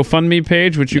to the GoFundMe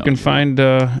page, which you can find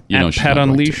at she's Pat not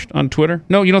going Unleashed on Twitter?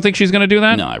 No, you don't think she's going to do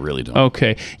that? No, I really don't.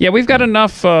 Okay. Yeah, we've got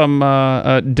enough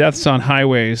deaths on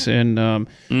highways and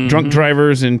drunk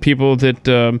drivers and people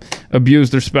that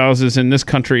abuse their spouses in this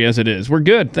country as it is. We're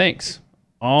good. Thanks.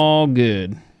 All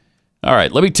good. All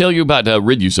right, let me tell you about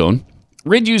Riduzone.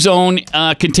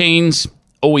 Riduzone contains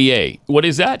OEA. What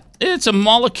is that? It's a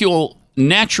molecule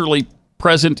naturally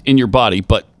present in your body,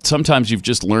 but sometimes you've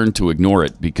just learned to ignore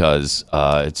it because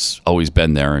it's always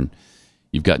been there and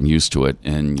you've gotten used to it,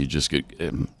 and you just get.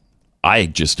 I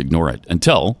just ignore it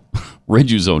until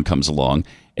Riduzone comes along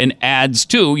and adds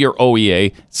to your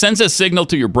OEA, sends a signal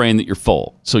to your brain that you're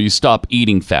full, so you stop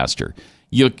eating faster.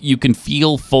 You can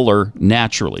feel fuller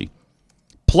naturally.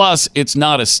 Plus, it's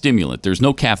not a stimulant. There's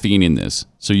no caffeine in this,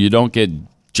 so you don't get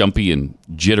jumpy and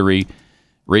jittery,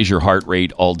 raise your heart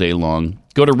rate all day long.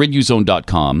 Go to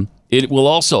riduzone.com. It will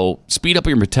also speed up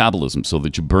your metabolism so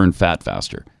that you burn fat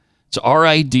faster. It's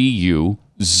RIDU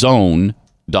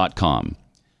zone.com.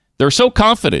 They're so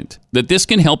confident that this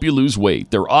can help you lose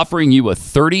weight. They're offering you a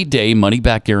 30-day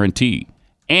money-back guarantee,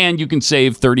 and you can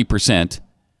save 30%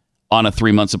 on a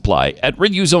 3-month supply at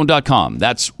riduzone.com.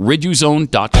 That's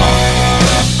riduzone.com.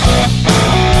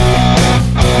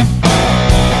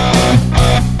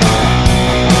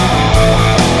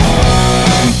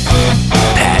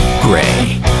 Pat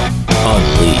Gray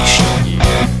Unleashed.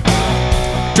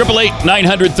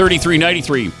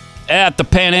 888-900-3393. At the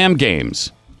Pan Am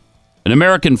Games, an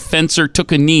American fencer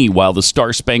took a knee while the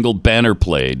Star-Spangled Banner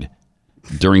played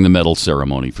during the medal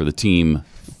ceremony for the team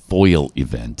foil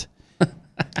event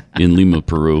in Lima,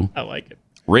 Peru. I like it.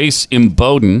 Race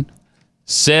Imboden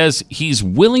says he's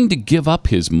willing to give up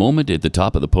his moment at the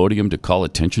top of the podium to call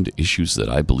attention to issues that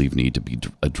I believe need to be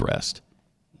addressed.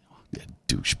 You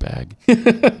douchebag.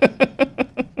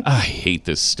 I hate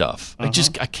this stuff. I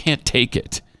can't take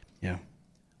it. Yeah.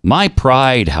 My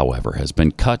pride, however, has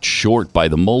been cut short by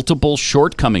the multiple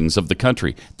shortcomings of the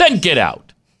country. Then get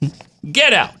out.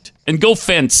 Get out and go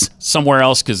fence somewhere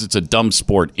else because it's a dumb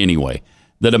sport anyway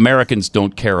that Americans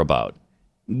don't care about.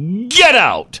 Get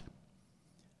out.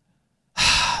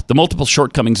 The multiple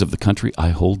shortcomings of the country I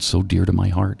hold so dear to my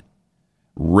heart.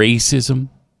 Racism,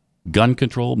 gun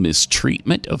control,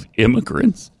 mistreatment of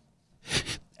immigrants,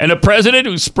 and a president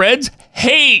who spreads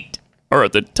hate are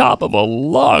at the top of a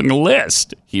long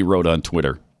list, he wrote on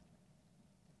Twitter.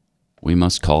 We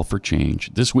must call for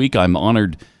change. This week, I'm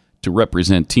honored to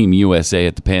represent Team USA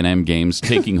at the Pan Am Games,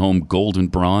 taking home gold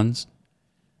and bronze.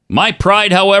 My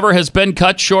pride, however, has been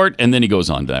cut short. And then he goes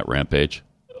on to that rampage.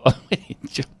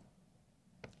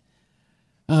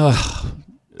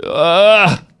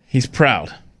 He's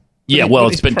proud. Yeah, well,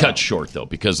 it's been proud. cut short, though,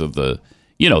 because of the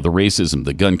racism,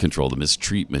 the gun control, the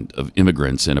mistreatment of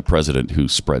immigrants, and a president who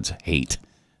spreads hate.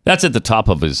 That's at the top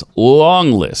of his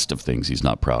long list of things he's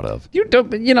not proud of.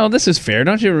 This is fair.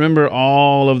 Don't you remember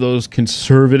all of those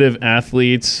conservative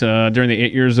athletes during the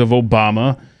 8 years of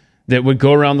Obama that would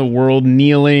go around the world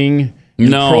kneeling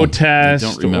in protest I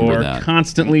don't remember or that.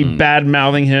 constantly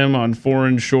bad-mouthing him on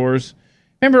foreign shores?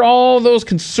 Remember all those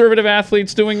conservative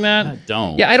athletes doing that? I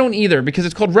don't. Yeah, I don't either, because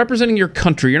it's called representing your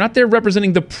country. You're not there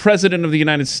representing the president of the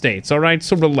United States, all right?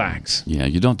 So relax. Yeah,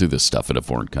 you don't do this stuff at a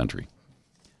foreign country.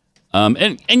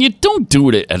 And you don't do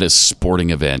it at a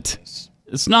sporting event.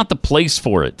 It's not the place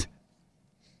for it.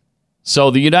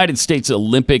 So the United States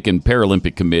Olympic and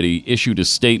Paralympic Committee issued a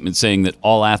statement saying that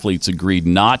all athletes agreed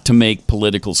not to make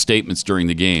political statements during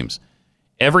the games.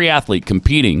 Every athlete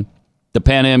competing the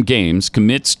Pan Am Games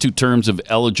commits to terms of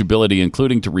eligibility,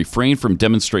 including to refrain from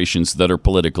demonstrations that are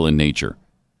political in nature.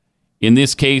 In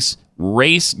this case,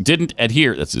 Race didn't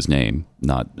adhere. That's his name.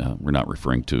 We're not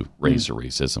referring to race or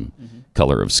racism.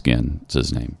 Color of skin. It's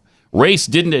his name. Race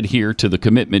didn't adhere to the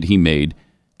commitment he made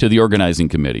to the organizing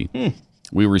committee.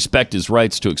 We respect his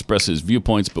rights to express his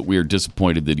viewpoints, but we are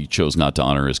disappointed that he chose not to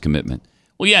honor his commitment.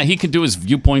 Well, yeah, he can do his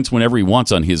viewpoints whenever he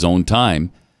wants on his own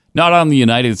time, not on the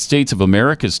United States of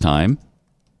America's time.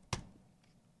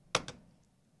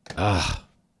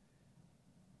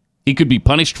 He could be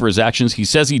punished for his actions. He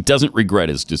says he doesn't regret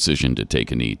his decision to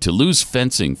take a knee. To lose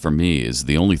fencing for me is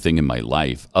the only thing in my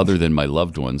life, other than my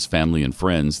loved ones, family, and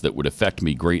friends, that would affect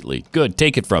me greatly. Good,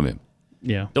 take it from him.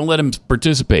 Yeah. Don't let him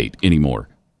participate anymore.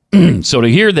 So to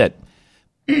hear that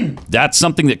that's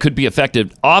something that could be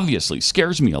affected obviously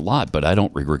scares me a lot, but I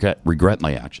don't regret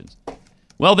my actions.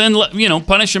 Well, then,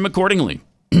 punish him accordingly.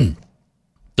 Don't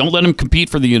let him compete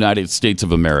for the United States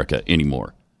of America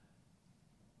anymore.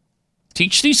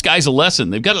 Teach these guys a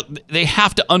lesson. They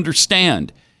have to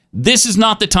understand this is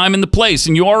not the time and the place,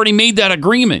 and you already made that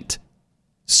agreement.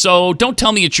 So don't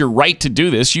tell me it's your right to do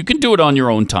this. You can do it on your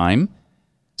own time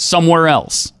somewhere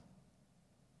else.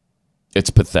 It's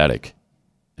pathetic.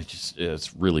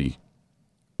 It's really,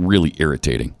 really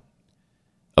irritating,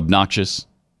 obnoxious,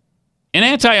 and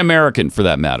anti-American for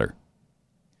that matter.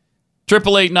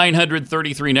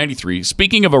 888-900-3393.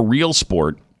 Speaking of a real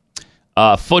sport,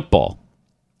 football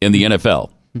in the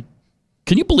NFL.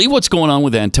 Can you believe what's going on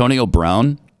with Antonio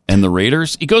Brown and the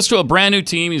Raiders? He goes to a brand new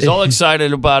team. He's all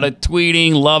excited about it,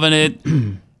 tweeting, loving it.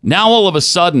 Now all of a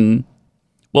sudden,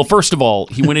 well, first of all,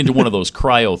 he went into one of those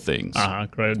cryo things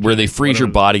where they freeze your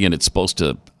body and it's supposed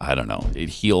to, I don't know, it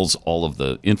heals all of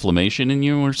the inflammation in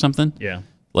you or something. Yeah.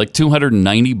 Like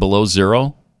 290 below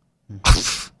zero.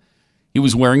 He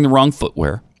was wearing the wrong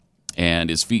footwear and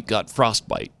his feet got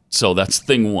frostbite. So that's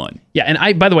thing one. Yeah,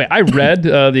 and by the way, I read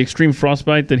the extreme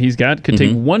frostbite that he's got could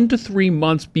take 1 to 3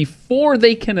 months before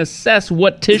they can assess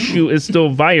what tissue is still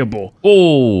viable.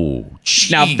 Oh,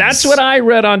 jeez. Now, that's what I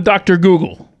read on Dr.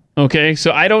 Google. Okay,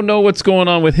 so I don't know what's going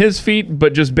on with his feet,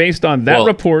 but just based on that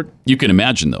report. You can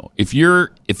imagine, though, if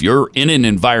you're in an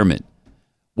environment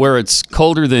where it's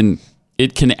colder than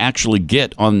it can actually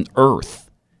get on Earth,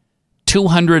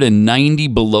 290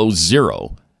 below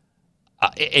zero,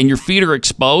 and your feet are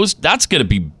exposed, that's going to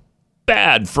be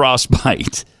bad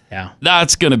frostbite. Yeah.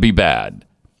 That's going to be bad.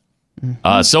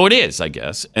 So it is, I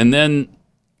guess. And then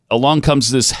along comes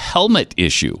this helmet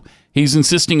issue. He's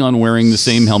insisting on wearing the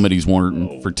same helmet he's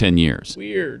worn for 10 years.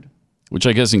 Weird. Which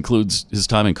I guess includes his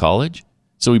time in college.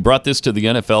 So he brought this to the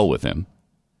NFL with him.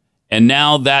 And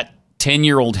now that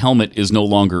 10-year-old helmet is no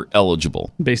longer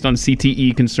eligible. Based on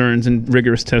CTE concerns and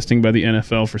rigorous testing by the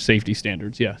NFL for safety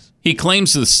standards, yes. He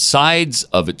claims the sides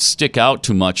of it stick out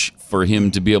too much for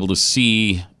him to be able to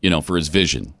see, for his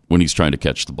vision when he's trying to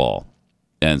catch the ball.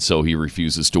 And so he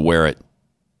refuses to wear it.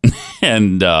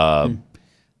 And the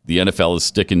NFL is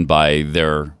sticking by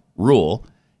their rule,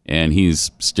 and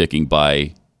he's sticking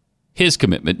by his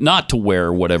commitment not to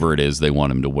wear whatever it is they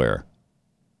want him to wear.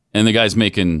 And the guy's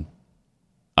making...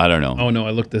 I don't know. Oh, no, I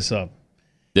looked this up.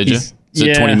 Did you? Is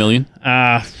it 20 million?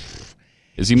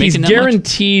 Is he making that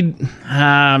guaranteed,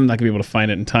 I'm not going to be able to find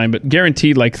it in time, but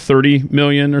guaranteed like 30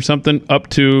 million or something, up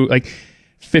to like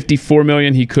 54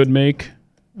 million he could make.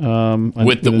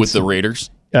 With the Raiders?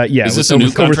 Yeah. Is this a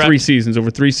new contract? Over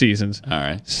 3 seasons. All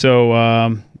right. So,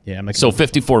 yeah. So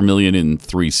 54 million in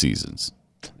 3 seasons.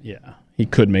 Yeah. He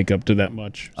could make up to that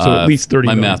much. So at least 30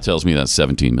 million. My math tells me that's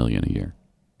 17 million a year.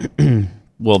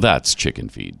 Well, that's chicken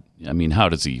feed. I mean, how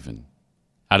does he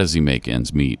make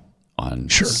ends meet on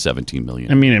 17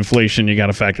 million? I mean, inflation, you got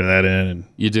to factor that in. And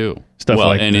you do. Stuff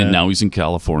like that. And now he's in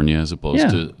California as opposed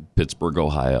to Pittsburgh,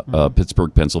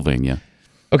 Pennsylvania.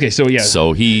 Okay, so yeah.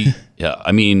 So he's not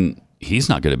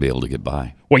going to be able to get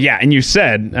by. Well, yeah, and you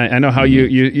said, I know how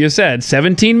you said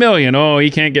 17 million. Oh, he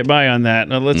can't get by on that.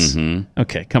 Now let's,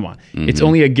 okay, come on. It's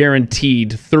only a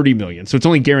guaranteed 30 million. So it's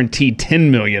only guaranteed 10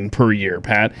 million per year,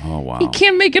 Pat. Oh, wow. He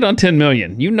can't make it on 10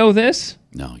 million. You know this?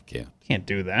 No, he can't. Can't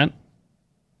do that.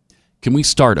 Can we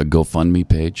start a GoFundMe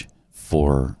page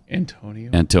for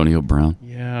Antonio Brown?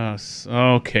 Yes.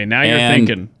 Okay, now you're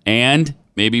thinking. And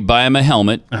maybe buy him a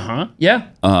helmet. Yeah.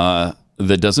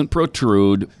 That doesn't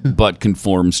protrude but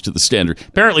conforms to the standard.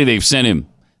 Apparently, they've sent him,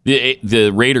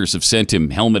 the Raiders have sent him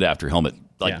helmet after helmet,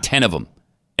 10 of them,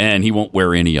 and he won't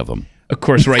wear any of them. Of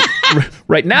course,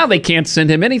 right now they can't send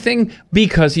him anything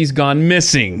because he's gone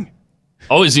missing.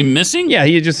 Oh, is he missing? Yeah,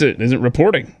 he just isn't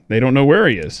reporting. They don't know where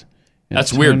he is.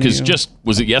 That's weird because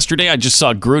was it yesterday? I just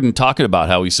saw Gruden talking about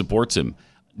how he supports him.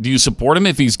 Do you support him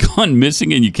if he's gone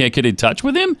missing and you can't get in touch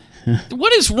with him?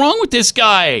 What is wrong with this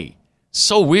guy?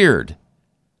 So weird.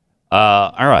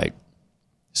 All right.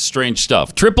 Strange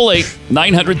stuff.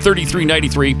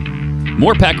 888-900-3393.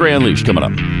 More Pat Gray Unleashed coming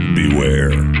up.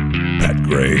 Beware. Pat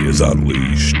Gray is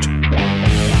unleashed.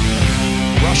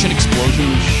 Russian explosion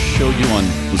we showed you on,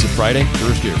 was it Friday?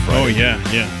 Thursday or Friday? Oh, yeah.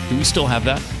 Do we still have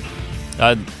that?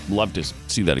 I'd love to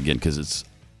see that again because it's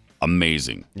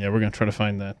amazing. Yeah, we're going to try to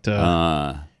find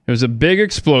that. It was a big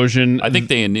explosion. I think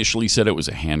they initially said it was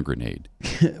a hand grenade.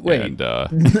 Wait. And, no,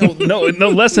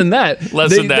 less than that.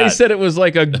 They said it was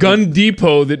like a gun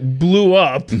depot that blew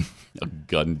up. A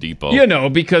gun depot.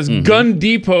 Because gun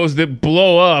depots that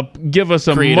blow up give us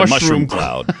Create a mushroom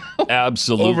cloud.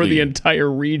 Absolutely. Over the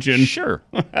entire region. Sure.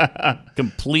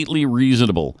 Completely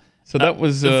reasonable. So that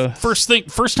was... First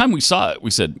time we saw it, we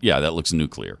said, yeah, that looks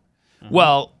nuclear.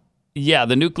 Well... Yeah,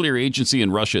 the nuclear agency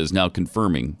in Russia is now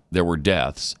confirming there were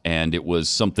deaths, and it was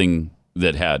something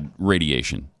that had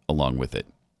radiation along with it.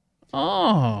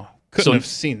 Oh, couldn't have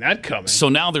seen that coming. So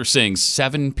now they're saying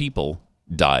 7 people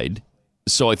died.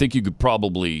 So I think you could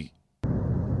probably,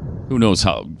 who knows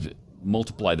how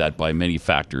multiply that by many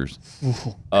factors.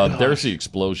 There's the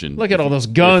explosion. Look at all those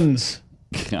guns.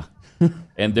 Yeah.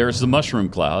 And there's the mushroom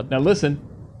cloud. Now listen.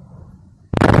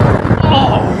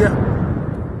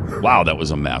 Wow, that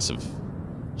was a massive.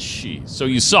 Jeez. So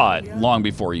you saw it long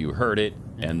before you heard it,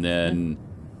 and then,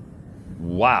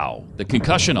 wow, the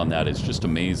concussion on that is just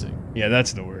amazing. Yeah,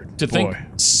 that's the word. To think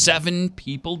 7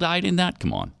 people died in that?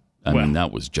 Come on. I mean,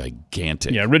 that was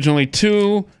gigantic. Yeah, originally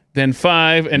 2, then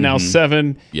 5, and now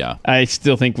 7. Yeah. I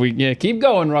still think keep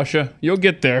going, Russia. You'll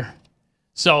get there.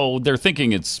 So they're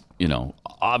thinking it's,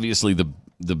 obviously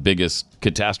the biggest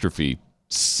catastrophe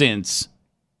since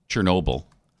Chernobyl.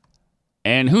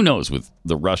 And who knows with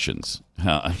the Russians,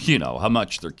 how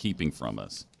much they're keeping from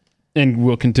us. And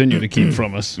will continue to keep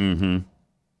from us. Mm-hmm.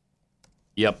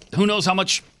 Yep. Who knows how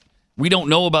much we don't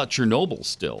know about Chernobyl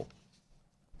still.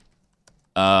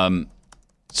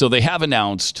 So they have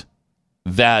announced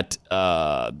that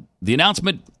the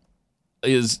announcement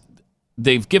is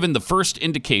they've given the first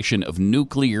indication of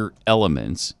nuclear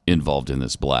elements involved in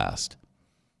this blast.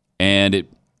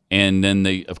 And then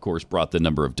they, of course, brought the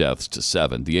number of deaths to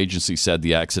 7. The agency said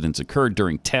the accidents occurred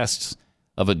during tests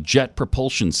of a jet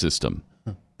propulsion system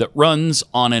that runs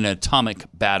on an atomic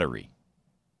battery.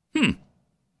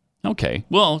 Okay.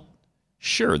 Well,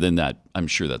 sure, then I'm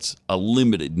sure that's a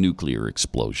limited nuclear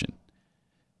explosion.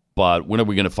 But when are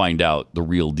we going to find out the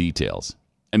real details?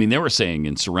 I mean, they were saying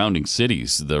in surrounding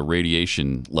cities, the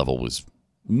radiation level was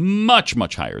much,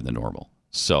 much higher than normal.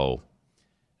 So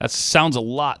that sounds a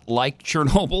lot like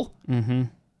Chernobyl. Mm-hmm.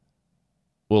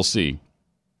 We'll see.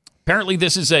 Apparently,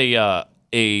 this is a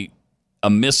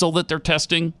missile that they're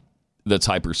testing that's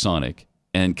hypersonic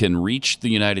and can reach the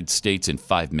United States in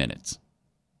 5 minutes.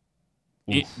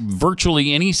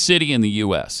 Virtually any city in the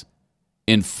U.S.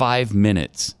 in 5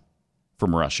 minutes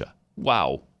from Russia.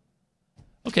 Wow.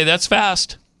 Okay, that's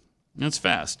fast. That's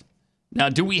fast. Now,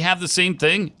 do we have the same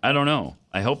thing? I don't know.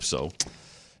 I hope so.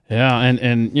 Yeah,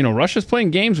 and Russia's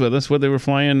playing games with us. Where they were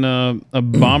flying a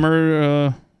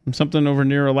bomber, something over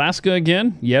near Alaska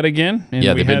yet again. And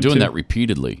yeah, they've been doing that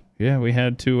repeatedly. Yeah, we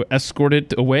had to escort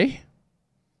it away.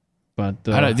 But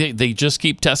they just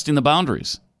keep testing the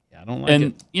boundaries. Yeah, I don't like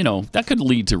it. And, that could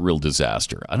lead to real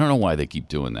disaster. I don't know why they keep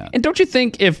doing that. And don't you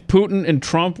think if Putin and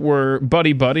Trump were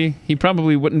buddy-buddy, he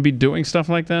probably wouldn't be doing stuff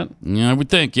like that? Yeah, I would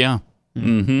think, yeah.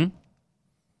 Mm-hmm.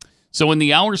 So in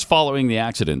the hours following the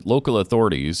accident, local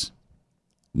authorities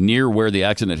near where the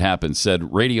accident happened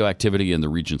said radioactivity in the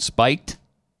region spiked,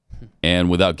 and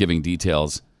without giving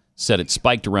details, said it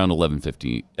spiked around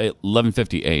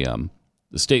 11:50 a.m.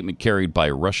 The statement carried by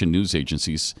Russian news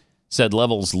agencies said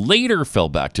levels later fell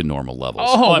back to normal levels.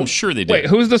 Oh, I'm sure they did. Wait,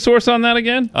 who's the source on that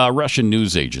again? Russian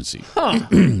news agency.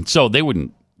 Huh. So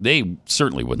they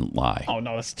certainly wouldn't lie. Oh,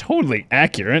 no, that's totally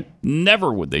accurate.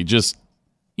 Never would they just,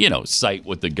 cite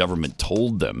what the government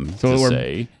told them to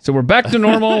say. So we're back to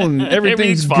normal and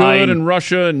everything's good in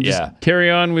Russia and just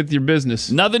carry on with your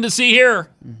business. Nothing to see here.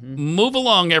 Mm-hmm. Move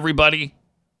along, everybody.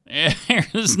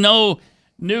 There's no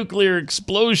nuclear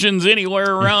explosions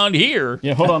anywhere around here.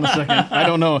 Yeah, hold on a second. I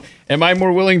don't know. Am I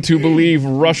more willing to believe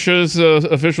Russia's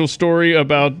official story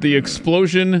about the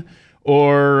explosion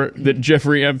or that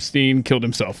Jeffrey Epstein killed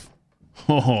himself?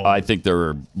 Oh. I think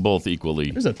they're both equally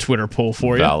There's a Twitter poll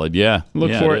for you. Valid, yeah.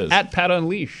 Look for it at Pat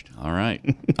Unleashed. All right.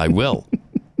 I will.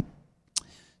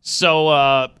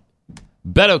 So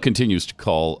Beto continues to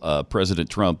call President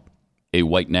Trump a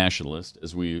white nationalist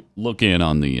as we look in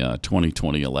on the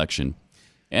 2020 election.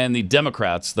 And the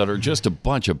Democrats that are just a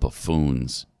bunch of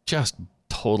buffoons, just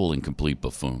total and complete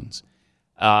buffoons.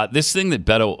 This thing that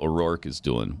Beto O'Rourke is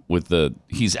doing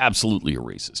he's absolutely a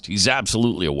racist. He's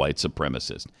absolutely a white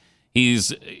supremacist.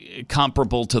 He's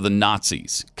comparable to the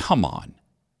Nazis. Come on.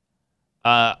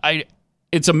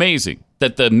 It's amazing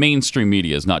that the mainstream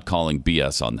media is not calling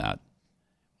BS on that.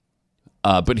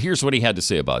 But here's what he had to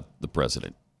say about the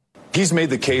president. He's made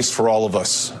the case for all of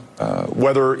us,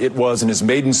 whether it was in his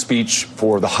maiden speech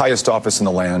for the highest office in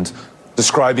the land,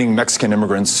 describing Mexican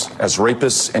immigrants as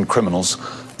rapists and criminals,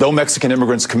 though Mexican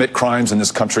immigrants commit crimes in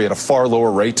this country at a far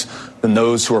lower rate than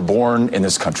those who are born in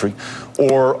this country,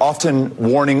 or often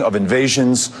warning of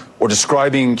invasions or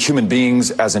describing human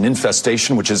beings as an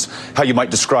infestation, which is how you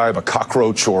might describe a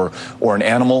cockroach or an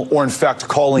animal, or in fact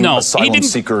calling asylum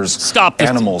seekers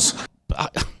animals.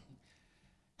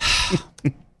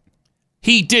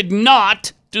 He did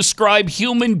not describe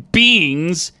human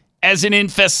beings as an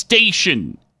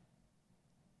infestation.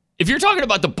 If you're talking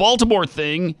about the Baltimore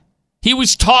thing, he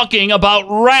was talking about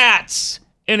rats.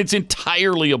 And it's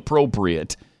entirely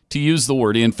appropriate to use the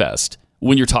word infest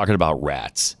when you're talking about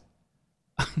rats.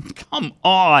 Come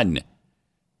on.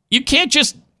 You can't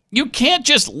just You can't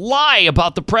just lie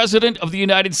about the president of the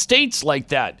United States like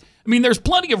that. I mean, there's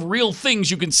plenty of real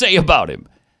things you can say about him.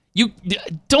 You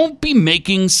don't be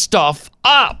making stuff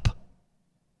up.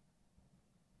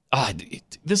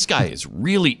 This guy is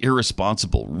really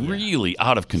irresponsible, really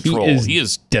out of control. He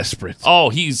is desperate. Oh,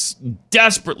 he's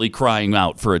desperately crying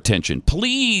out for attention.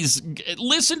 Please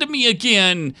listen to me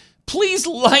again. Please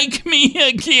like me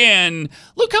again.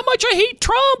 Look how much I hate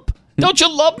Trump. Don't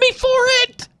you love me for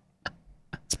it?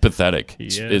 It's pathetic.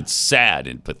 Yeah. It's sad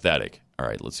and pathetic. All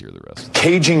right, let's hear the rest.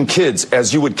 Caging kids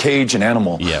as you would cage an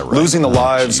animal. Yeah, right. Losing the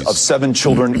lives Jeez. of 7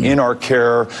 children in our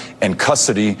care and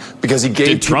custody because he gave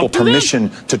Did people Trump do that?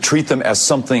 permission to treat them as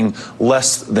something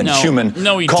less than No. human.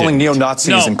 No, he calling didn't. neo-Nazis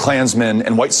No. and Klansmen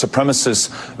and white supremacists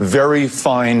very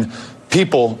fine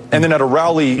people. And then at a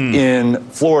rally in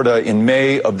Florida in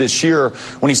May of this year,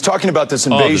 when he's talking about this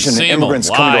invasion and same immigrants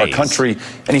old coming to our lies. country,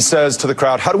 and he says to the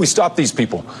crowd, how do we stop these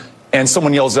people? And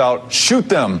someone yells out, shoot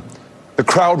them. The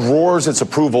crowd roars its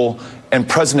approval, and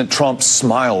President Trump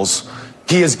smiles.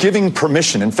 He is giving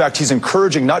permission. In fact, he's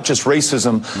encouraging not just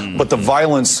racism, but the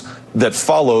violence that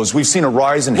follows. We've seen a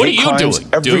rise in What hate are you crimes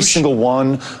doing, every douche? single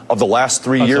one of the last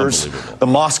 3 That's years. unbelievable. The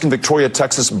mosque in Victoria,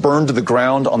 Texas, burned to the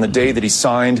ground on the day that he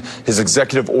signed his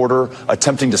executive order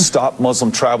attempting to stop Muslim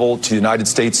travel to the United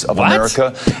States of What?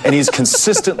 America. And he's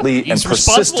consistently and He's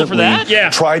responsible for persistently that? Yeah.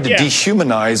 tried to Yeah.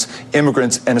 dehumanize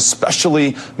immigrants, and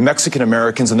especially Mexican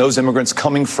Americans and those immigrants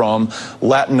coming from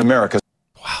Latin America.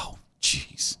 Wow,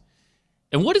 jeez.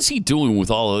 And what is he doing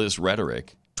with all of this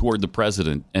rhetoric toward the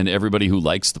president and everybody who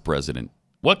likes the president?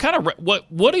 What kind of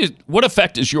what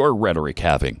effect is your rhetoric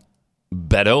having,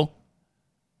 Beto?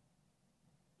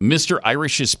 Mr.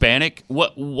 Irish Hispanic?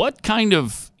 What kind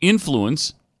of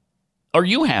influence are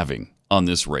you having on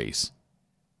this race?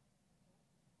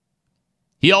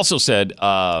 He also said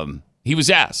he was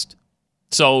asked.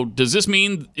 So does this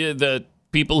mean that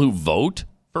people who vote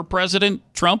for President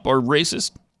Trump are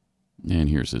racist? And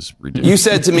here's his ridiculous. You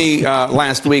said to me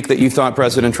last week that you thought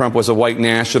President Trump was a white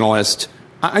nationalist.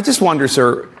 I just wonder,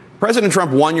 sir, President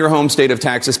Trump won your home state of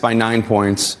Texas by 9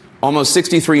 points. Almost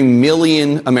 63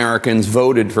 million Americans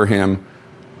voted for him.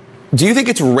 Do you think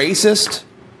it's racist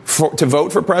to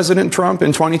vote for President Trump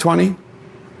in 2020?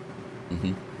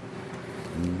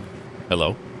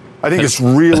 Hello? I think it's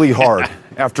really hard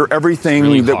after everything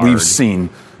really that hard. we've seen.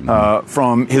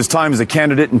 From his time as a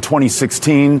candidate in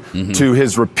 2016 to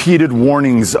his repeated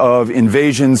warnings of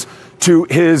invasions to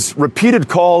his repeated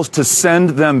calls to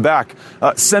send them back,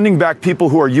 sending back people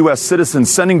who are U.S. citizens,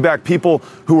 sending back people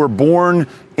who were born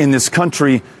in this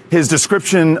country. His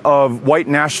description of white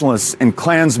nationalists and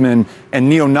Klansmen and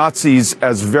neo-Nazis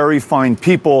as very fine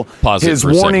people. Pause it his for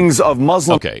a second. warnings of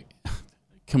Muslims. Okay.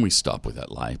 Can we stop with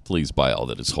that lie? Please, by all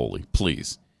that is holy.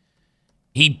 Please.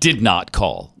 He did not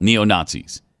call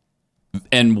neo-Nazis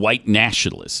and white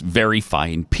nationalists very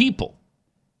fine people.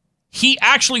 He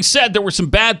actually said there were some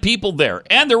bad people there,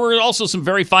 and there were also some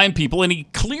very fine people, and he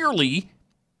clearly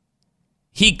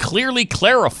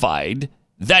clarified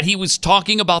that he was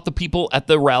talking about the people at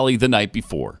the rally the night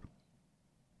before,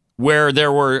 where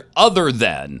there were other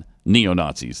than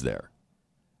neo-Nazis there.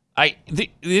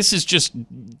 This is just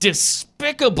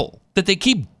despicable that they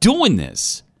keep doing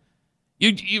this.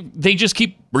 They just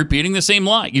keep repeating the same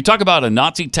lie. You talk about a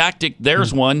Nazi tactic,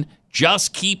 there's one.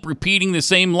 Just keep repeating the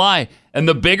same lie. And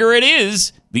the bigger it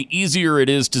is, the easier it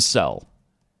is to sell.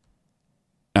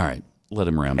 All right, let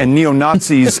him ramble. And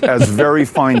neo-Nazis as very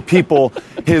fine people.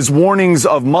 His warnings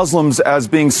of Muslims as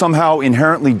being somehow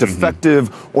inherently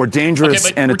defective or dangerous,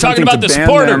 Okay, but and we're talking attempting about to the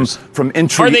ban them supporters. from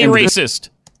entry Are they into the racist?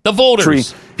 The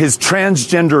voters. his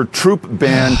transgender troop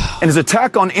ban, and his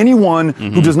attack on anyone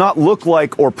who does not look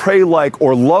like or pray like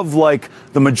or love like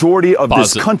the majority of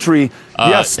Pause this it. country.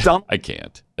 Yes, Donald. I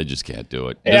can't. I just can't do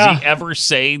it. Yeah. Does he ever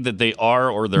say that they are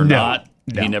or they're No. not?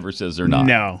 No. He never says they're not.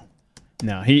 No.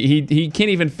 He can't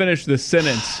even finish the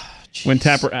sentence when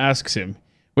Tapper asks him.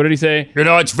 What did he say? You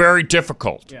know, it's very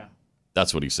difficult. Yeah.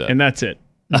 That's what he said. And that's it.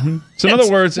 So in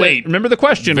other words, wait, remember the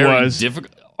question very was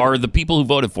difficult. Are the people who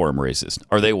voted for him racist?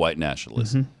 Are they white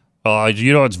nationalists?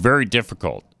 You know, it's very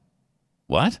difficult.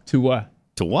 What? to what?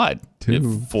 To what?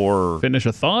 To finish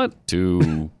a thought?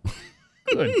 To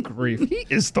Good grief. He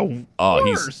is the oh,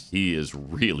 worst. he is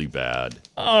really bad.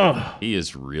 Oh. He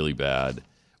is really bad.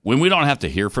 When we don't have to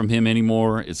hear from him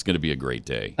anymore, it's going to be a great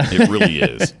day. It really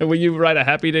is. Will you write a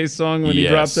Happy Days song when he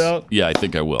drops out? Yeah, I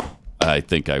think I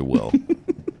will.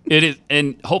 It is,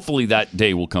 and hopefully that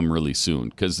day will come really soon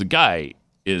because the guy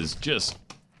is just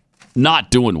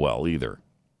not doing well either.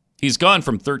 He's gone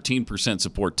from 13%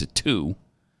 support to 2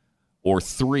 or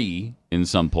 3 in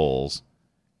some polls,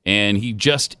 and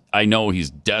I know he's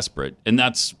desperate, and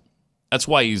that's That's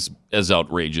why he's as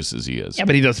outrageous as he is. Yeah,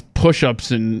 but he does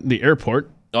push-ups in the airport.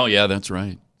 Oh yeah, that's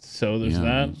right. So there's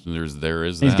that. There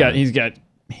is that.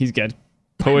 He's got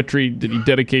poetry that he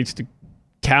dedicates to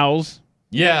cows.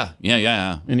 Yeah.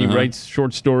 And he writes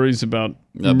short stories about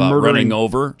running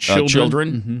over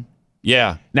children. Mm-hmm.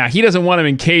 Yeah. Now, he doesn't want them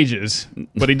in cages,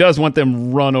 but he does want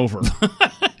them run over.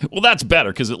 Well, that's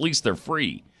better because at least they're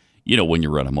free, when you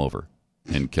run them over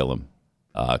and kill them.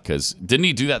 Because didn't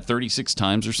he do that 36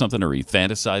 times or something, or he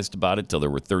fantasized about it till there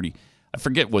were 30? I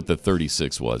forget what the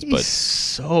 36 was,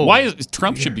 but why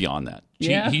Trump should be on that?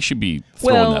 Yeah. He should be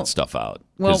throwing that stuff out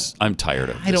because I'm tired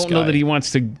of this I don't know that he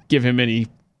wants to give him any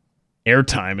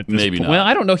airtime at this Maybe point. not. Well,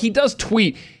 I don't know. He does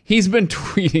tweet. He's been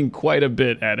tweeting quite a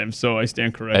bit at him, so I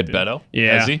stand corrected. At Beto?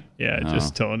 Yeah. Has he? Yeah,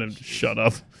 just telling him to shut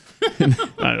up. I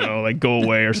don't know, like go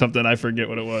away or something. I forget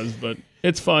what it was, but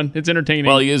it's fun. It's entertaining.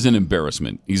 Well, he is an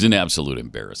embarrassment. He's an absolute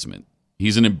embarrassment.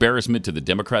 He's an embarrassment to the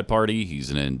Democrat Party. He's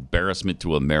an embarrassment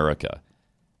to America.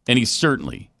 And he's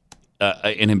certainly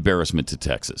an embarrassment to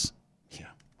Texas. Yeah.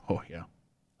 Oh, yeah.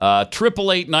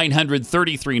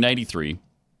 888-900-3393.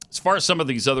 As far as some of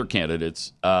these other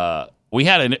candidates, we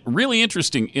had a really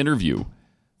interesting interview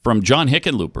from John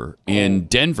Hickenlooper in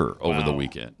Denver over the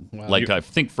weekend. Wow. I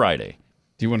think Friday.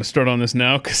 Do you want to start on this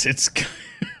now? Because it's,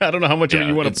 I don't know how much of it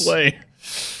you want to play.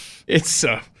 It's,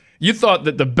 you thought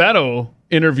that the Beto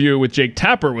interview with Jake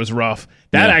Tapper was rough.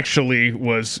 That actually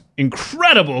was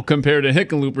incredible compared to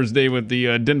Hickenlooper's day with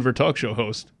the Denver talk show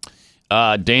host.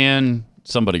 Dan,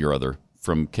 somebody or other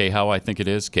from KHOW, I think it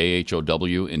is,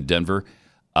 KHOW in Denver,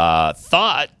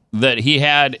 thought that he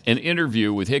had an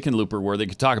interview with Hickenlooper where they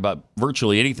could talk about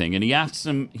virtually anything, and he asks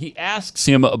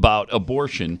him about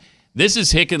abortion. This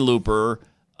is Hickenlooper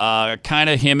kind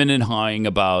of hemming and hawing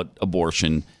about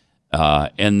abortion,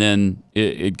 and then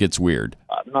it gets weird.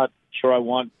 I'm not sure I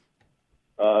want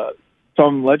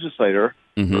some legislator,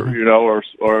 or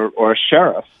a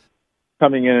sheriff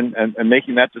coming in and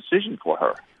making that decision for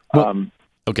her. Well,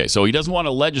 okay, so he doesn't want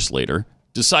a legislator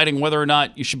deciding whether or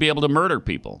not you should be able to murder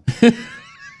people.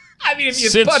 I mean, if you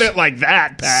put it like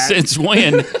that, Pat. Since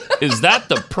when is that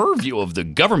the purview of the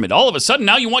government? All of a sudden,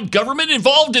 now you want government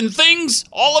involved in things?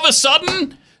 All of a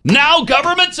sudden? Now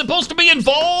government's supposed to be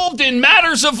involved in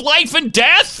matters of life and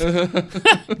death?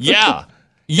 Yeah.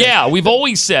 Yeah, we've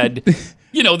always said,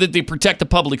 that they protect the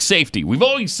public safety. We've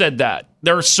always said that.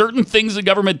 There are certain things the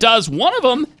government does. One of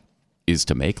them is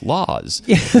to make laws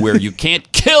where you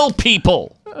can't kill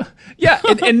people. Yeah,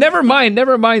 and never mind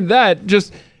that.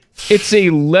 Just... it's a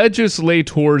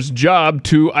legislator's job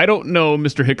to, I don't know,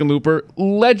 Mr. Hickenlooper,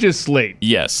 legislate.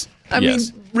 Yes. I mean,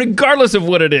 regardless of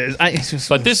what it is.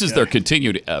 But this is their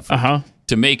continued effort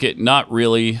to make it not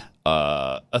really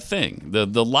a thing.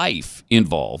 The life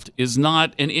involved is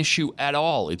not an issue at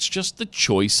all. It's just the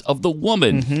choice of the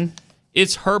woman. Mm-hmm.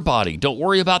 It's her body. Don't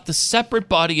worry about the separate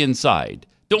body inside.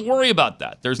 Don't worry about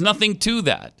that. There's nothing to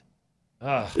that.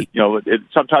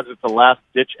 Sometimes it's a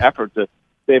last-ditch effort to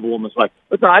save a woman's life.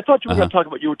 Listen, I thought you were going to talk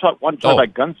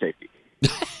about gun safety.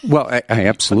 Well, I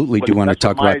absolutely do want to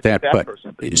talk about that, but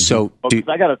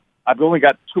I've only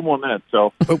got 2 more minutes.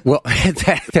 So, well,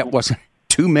 that wasn't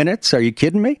 2 minutes. Are you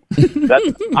kidding me? That's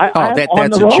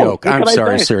a joke. I'm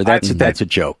sorry, sir. That's a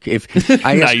joke. If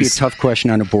I ask you a tough question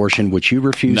on abortion, which you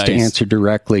refuse to answer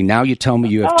directly, now you tell me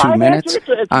you have 2 minutes.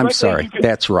 I'm sorry.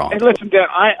 That's wrong. Hey, listen, Dan,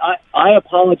 I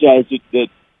apologize that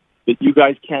you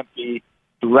guys can't be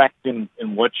direct in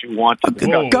what you want to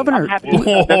discuss. Governor,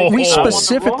 we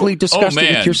specifically discussed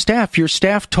it with your staff. Your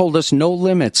staff told us no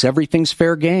limits. Everything's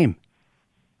fair game.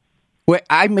 Well,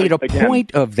 I made a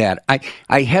point of that. I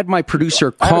had my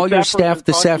producer call your staff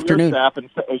this afternoon. Staff and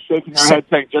shaking her head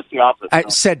saying just the opposite. I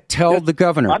said, tell the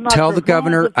governor. Tell the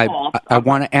governor I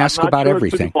want to ask about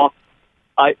everything.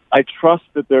 I trust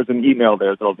that there's an email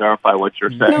there that'll verify what you're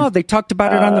saying. No, they talked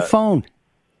about it on the phone.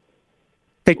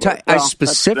 I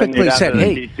specifically said,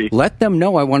 hey, let them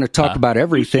know I want to talk about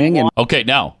everything. And okay,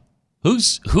 now,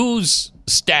 whose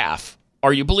staff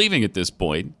are you believing at this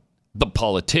point? The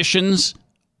politicians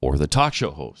or the talk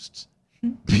show hosts?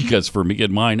 Because for me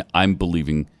and mine, I'm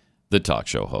believing the talk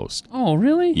show host. Oh,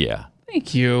 really? Yeah.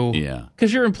 Thank you. Yeah.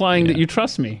 Because you're implying that you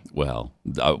trust me. Well,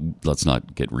 let's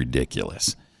not get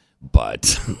ridiculous.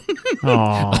 But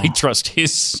I trust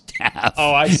his staff.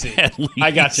 Oh, I see. I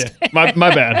got you. My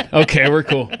bad. Okay, we're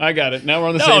cool. I got it. Now we're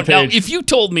on the same page. Now, if you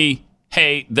told me,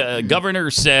 hey, the governor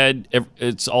said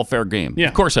it's all fair game,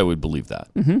 of course I would believe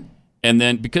that. Mm-hmm. And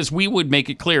then, because we would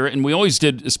make it clear, and we always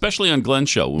did, especially on Glenn's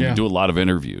show, when we do a lot of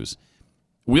interviews,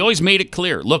 we always made it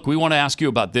clear, look, we want to ask you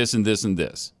about this and this and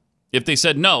this. If they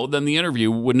said no, then the interview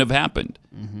wouldn't have happened.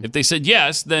 Mm-hmm. If they said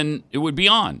yes, then it would be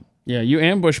on. Yeah, you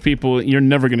ambush people, you're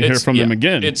never going to hear from them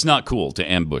again. It's not cool to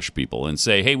ambush people and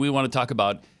say, hey, we want to talk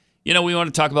about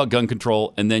gun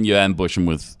control, and then you ambush them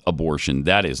with abortion.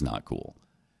 That is not cool.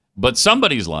 But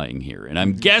somebody's lying here, and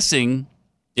I'm guessing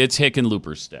it's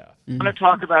Hickenlooper's staff. I want to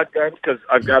talk about guns because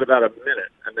I've got about a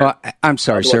minute. Well, I'm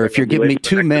sorry, sir. If you're giving me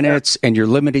 2 minutes and you're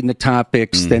limiting the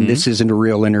topics, then this isn't a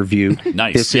real interview.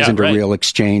 Nice. This isn't a real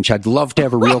exchange. I'd love to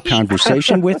have a real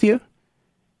conversation with you.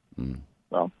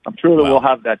 Well, I'm sure that we'll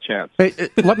have that chance.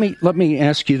 Let me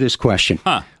ask you this question.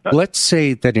 Let's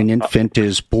say that an infant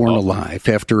is born alive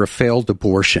after a failed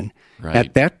abortion. Right.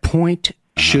 At that point,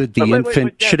 should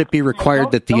it be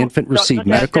required that the infant receive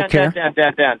medical care? Dan,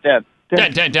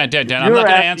 I'm not going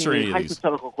to answer any of these.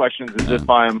 Hypothetical questions as if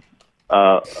I'm,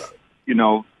 the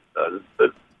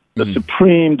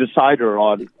supreme decider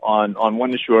on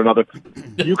one issue or another.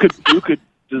 You could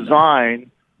design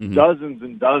dozens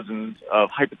and dozens of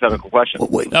hypothetical questions.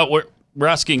 No, we're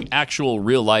asking actual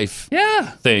real life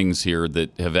things here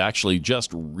that have actually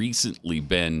just recently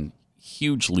been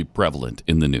hugely prevalent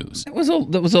in the news. That was a law.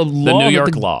 The New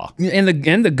York law. And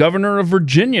the governor of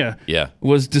Virginia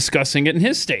was discussing it in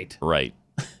his state. Right.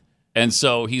 And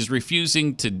so he's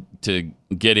refusing to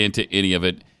get into any of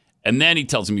it. And then he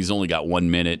tells him he's only got 1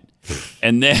 minute.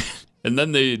 And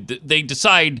then they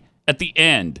decide at the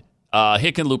end,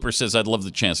 Hickenlooper says, I'd love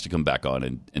the chance to come back on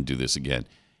and do this again.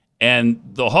 And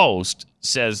the host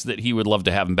says that he would love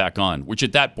to have him back on, which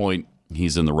at that point,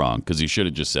 he's in the wrong because he should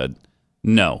have just said,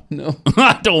 no.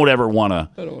 I don't ever want to.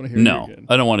 I don't want to hear you again.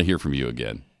 I don't want to hear from you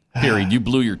again. Period. You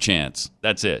blew your chance.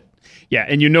 That's it. Yeah,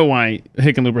 and you know why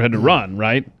Hickenlooper had to run,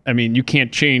 right? I mean, you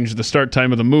can't change the start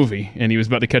time of the movie, and he was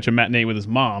about to catch a matinee with his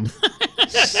mom.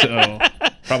 So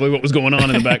probably what was going on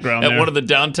in the background At one of the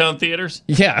downtown theaters?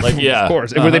 Yeah, of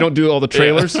course. Where they don't do all the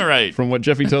trailers, right. From what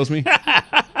Jeffy tells me.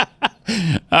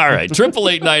 All right,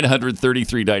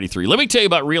 888-900-3393. Let me tell you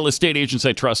about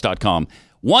realestateagentsitrust.com.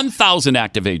 1,000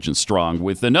 active agents strong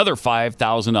with another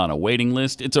 5,000 on a waiting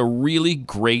list. It's a really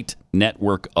great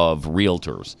network of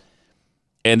realtors.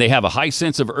 And they have a high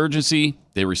sense of urgency.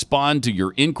 They respond to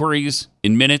your inquiries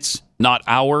in minutes, not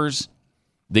hours.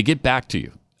 They get back to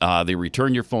you. They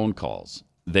return your phone calls.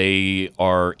 They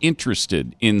are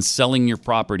interested in selling your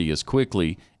property as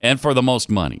quickly and for the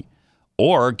most money,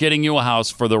 or getting you a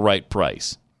house for the right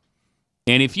price.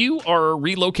 And if you are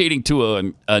relocating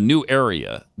to a new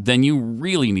area, then you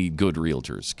really need good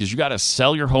realtors because you got to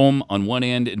sell your home on one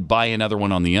end and buy another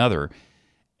one on the other.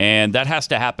 And that has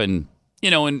to happen,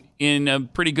 in a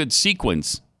pretty good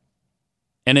sequence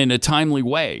and in a timely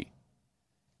way.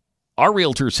 Our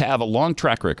realtors have a long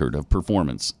track record of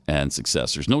performance and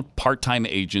success. There's no part-time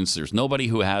agents. There's nobody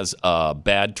who has a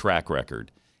bad track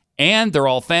record. And they're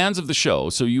all fans of the show,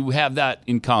 so you have that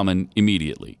in common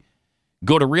immediately.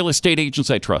 Go to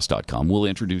realestateagentsitrust.com. We'll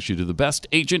introduce you to the best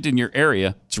agent in your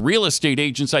area. It's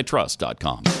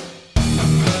realestateagentsitrust.com.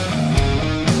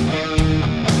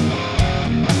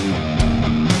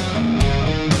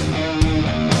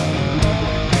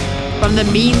 From the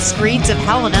mean streets of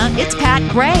Helena, it's Pat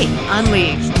Gray,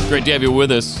 Unleashed. Great to have you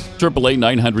with us.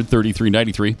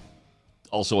 888-900-3393.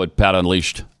 Also at Pat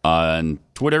Unleashed on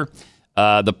Twitter.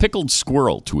 The Pickled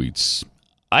Squirrel tweets,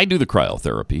 I do the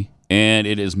cryotherapy, and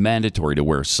it is mandatory to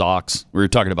wear socks. We were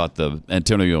talking about the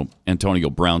Antonio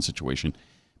Brown situation.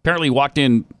 Apparently walked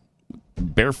in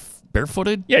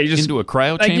barefooted into a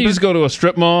cryo chamber. You just go to a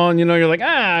strip mall and, you're like,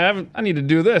 I need to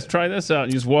do this. Try this out.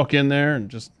 And you just walk in there and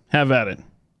just have at it.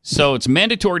 So it's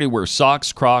mandatory to wear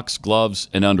socks, Crocs, gloves,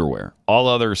 and underwear. All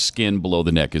other skin below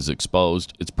the neck is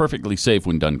exposed. It's perfectly safe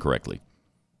when done correctly,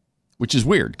 which is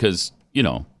weird because,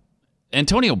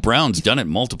 Antonio Brown's done it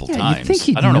multiple times.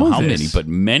 I don't know how many, but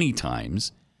many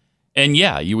times. And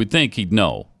you would think he'd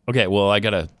know. Okay, well,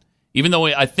 even though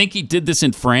I think he did this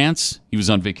in France, he was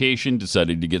on vacation,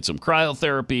 decided to get some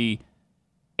cryotherapy,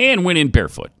 and went in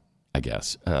barefoot, I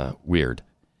guess. Weird.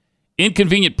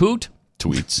 Inconvenient Poot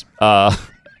tweets,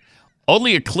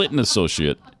 only a Clinton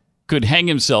associate could hang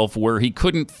himself where he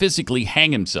couldn't physically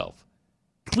hang himself.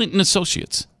 Clinton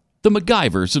associates, the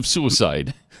MacGyvers of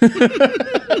suicide.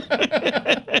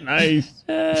 Nice.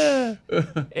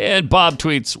 And Bob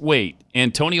tweets, wait,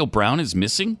 Antonio Brown is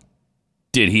missing?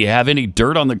 Did he have any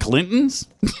dirt on the Clintons?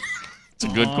 It's a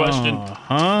good question.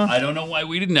 I don't know why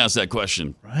we didn't ask that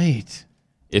question. Right.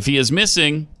 If he is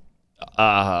missing,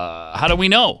 how do we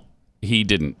know he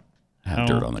didn't have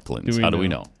dirt on the Clintons? How do we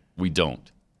know? We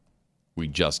don't. We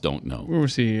just don't know. Where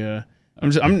was he?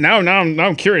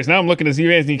 I'm curious. Now I'm looking to see if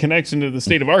he has any connection to the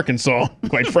state of Arkansas,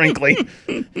 quite frankly.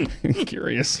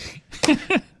 Curious.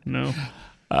 No.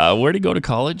 Where'd he go to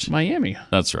college? Miami.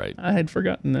 That's right. I had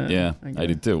forgotten that. Yeah, I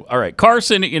did too. All right.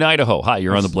 Carson in Idaho. Hi,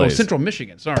 you're on the Blaze. Central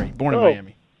Michigan. Sorry. Born in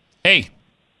Miami. Hey.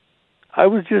 I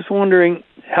was just wondering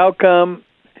how come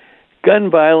gun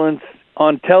violence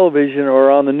on television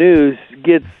or on the news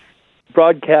gets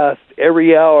broadcast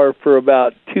every hour for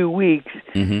about 2 weeks,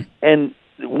 and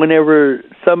whenever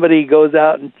somebody goes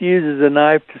out and uses a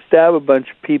knife to stab a bunch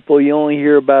of people, you only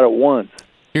hear about it once.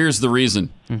 Here's the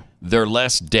reason. They're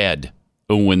less dead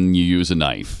when you use a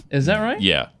knife. Is that right?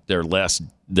 Yeah, they're less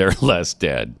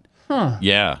dead. Huh.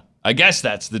 Yeah, I guess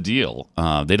that's the deal.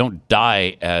 They don't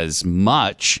die as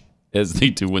much as they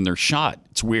do when they're shot.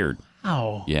 It's weird.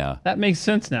 Oh, yeah. That makes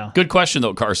sense now. Good question,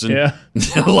 though, Carson. Yeah.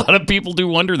 A lot of people do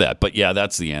wonder that. But, yeah,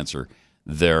 that's the answer.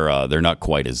 They're not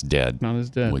quite as dead. Not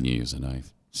as dead. When you use a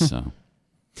knife. So,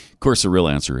 of course, the real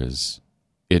answer is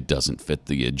it doesn't fit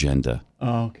the agenda.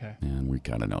 Oh, okay. And we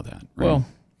kind of know that, right? Well,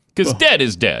 because dead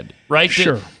is dead, right?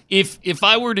 Sure. If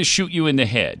I were to shoot you in the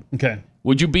head, okay,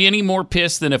 would you be any more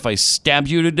pissed than if I stabbed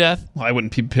you to death? Well, I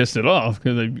wouldn't be pissed at all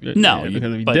because I'd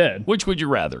be but dead. Which would you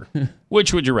rather?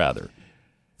 Which would you rather?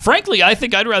 Frankly, I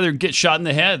think I'd rather get shot in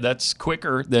the head. That's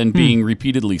quicker than being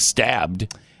repeatedly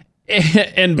stabbed.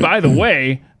 And by the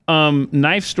way,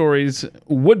 knife stories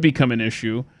would become an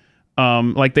issue,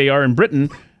 like they are in Britain.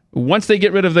 Once they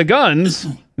get rid of the guns,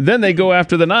 then they go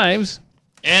after the knives.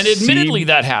 And admittedly,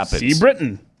 that happens. See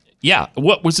Britain. Yeah.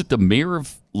 What was it? The mayor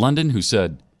of London who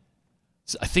said,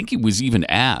 I think he was even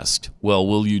asked, well,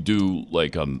 will you do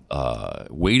like a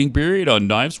waiting period on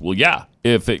knives? Well, yeah.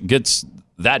 If it gets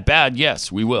that bad,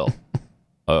 yes, we will.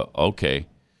 Okay.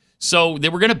 So they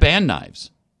were going to ban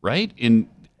knives, right?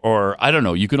 Or I don't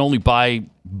know. You can only buy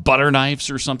butter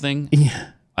knives or something.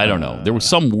 Yeah. I don't know. There was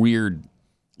some weird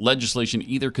legislation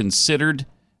either considered.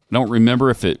 I don't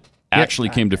remember if it actually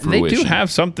came to fruition. They do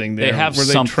have something there. They have where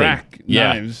something. They track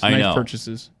knives, I knife know.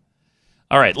 purchases.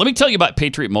 All right. Let me tell you about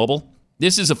Patriot Mobile.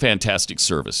 This is a fantastic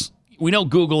service. We know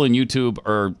Google and YouTube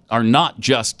are not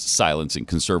just silencing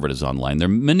conservatives online. They're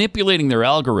manipulating their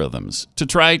algorithms to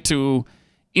try to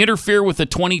interfere with the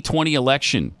 2020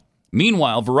 election.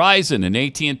 Meanwhile, Verizon and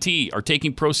AT&T are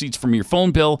taking proceeds from your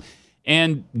phone bill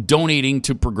and donating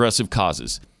to progressive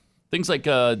causes. Things like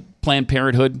Planned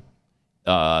Parenthood,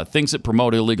 things that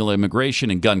promote illegal immigration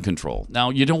and gun control. Now,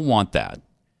 you don't want that.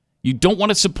 You don't want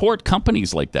to support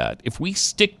companies like that. If we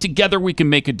stick together, we can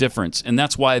make a difference. And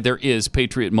that's why there is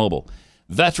Patriot Mobile.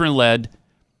 Veteran-led,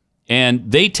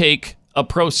 and they take a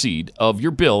proceed of your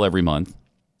bill every month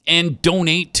and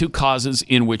donate to causes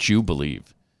in which you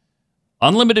believe.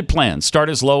 Unlimited plans start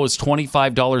as low as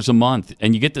 $25 a month,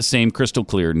 and you get the same crystal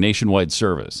clear nationwide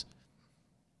service.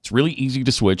 It's really easy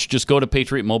to switch. Just go to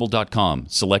patriotmobile.com,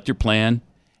 select your plan,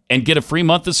 and get a free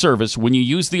month of service when you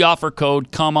use the offer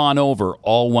code Come On Over,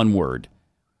 all one word.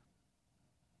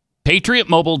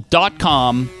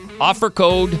 patriotmobile.com, offer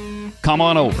code Come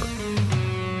On Over.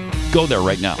 Go there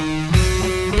right now.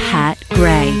 Pat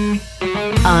Gray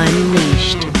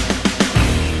Unleashed.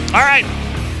 All right.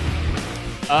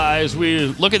 As we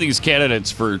look at these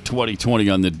candidates for 2020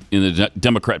 in the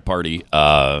Democrat Party,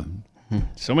 so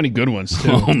many good ones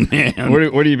too. Oh man,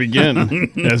 where do you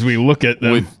begin as we look at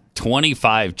them? With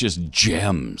 25 just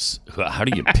gems. How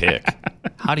do you pick?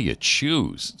 How do you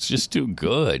choose? It's just too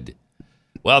good.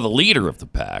 Well, the leader of the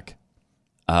pack,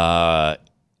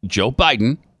 Joe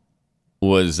Biden,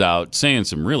 was out saying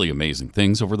some really amazing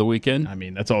things over the weekend. I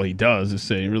mean, that's all he does is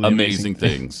say really amazing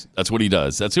things. That's what he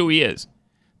does. That's who he is.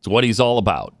 It's what he's all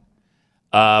about.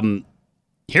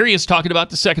 Here he is talking about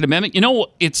the Second Amendment. You know,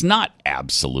 it's not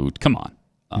absolute. Come on.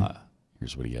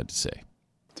 Here's what he had to say.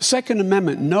 The Second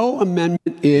Amendment, no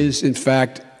amendment is, in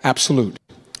fact, absolute.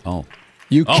 Oh.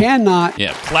 You cannot...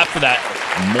 Yeah, clap for that,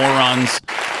 morons,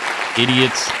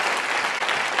 idiots.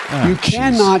 You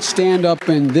cannot stand up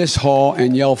in this hall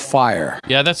and yell fire.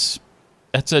 Yeah, that's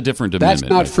a different amendment. That's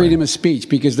not freedom of speech,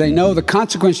 because they know the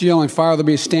consequence of yelling fire, there'll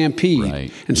be a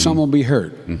stampede, and some will be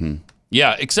hurt. Mm-hmm.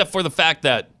 Yeah, except for the fact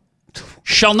that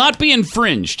shall not be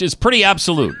infringed is pretty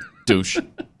absolute, douche.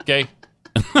 Okay?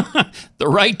 The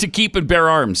right to keep and bear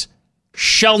arms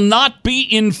shall not be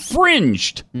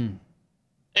infringed.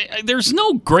 There's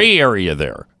no gray area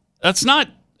there. It's not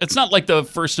like the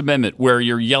First Amendment where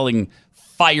you're yelling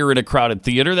fire in a crowded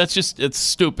theater. It's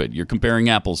stupid. You're comparing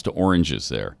apples to oranges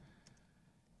there.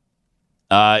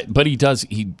 But he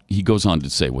goes on to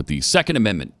say what the Second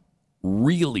Amendment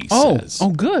really says. Oh,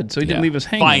 good. So he didn't leave us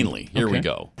hanging. Finally, here we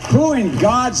go. Who in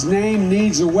God's name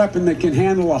needs a weapon that can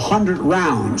handle 100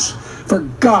 rounds? For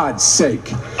God's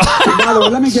sake. And by the way,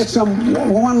 let me get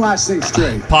one last thing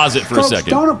straight. Pause it for Folks, a second.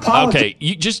 Don't apologize.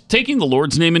 Okay, just taking the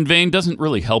Lord's name in vain doesn't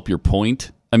really help your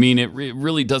point. I mean, it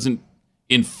really doesn't.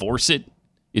 enforce it.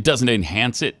 It doesn't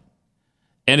enhance it.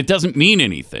 And it doesn't mean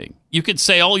anything. You could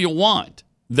say all you want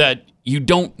that you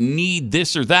don't need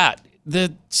this or that.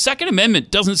 The Second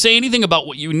Amendment doesn't say anything about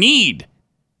what you need.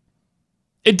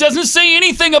 It doesn't say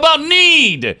anything about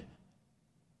need.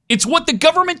 It's what the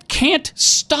government can't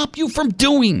stop you from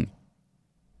doing.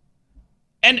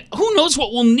 And who knows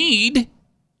what we'll need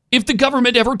if the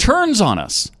government ever turns on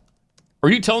us? Are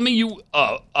you telling me you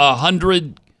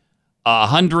 100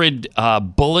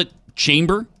 bullet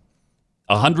chamber,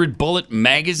 100 bullet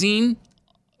magazine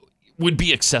would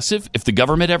be excessive if the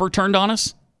government ever turned on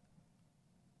us?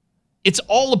 It's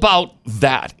all about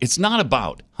that. It's not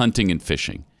about hunting and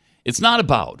fishing. It's not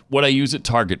about what I use at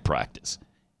target practice.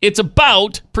 It's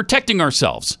about protecting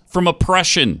ourselves from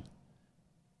oppression.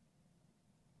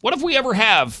 What if we ever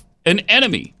have an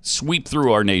enemy sweep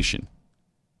through our nation?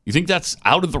 You think that's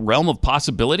out of the realm of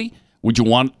possibility? Would you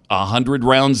want 100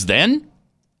 rounds then?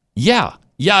 Yeah,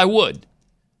 I would.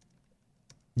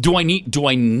 Do I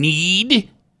need?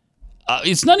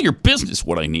 It's none of your business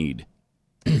what I need.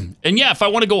 And yeah, if I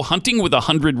want to go hunting with a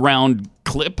 100-round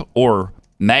clip or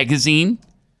magazine,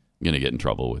 I'm going to get in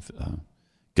trouble with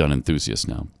gun enthusiasts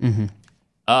now. Mm-hmm.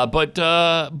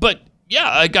 But yeah,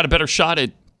 I got a better shot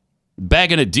at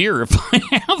bagging a deer if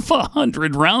I have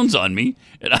 100 rounds on me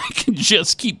and I can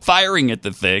just keep firing at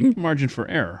the thing. Margin for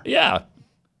error. Yeah.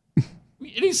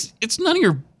 It's none of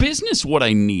your business what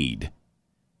I need.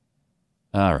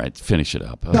 All right, finish it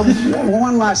up.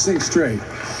 One last thing straight.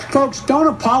 Folks, don't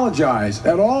apologize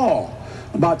at all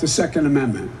about the Second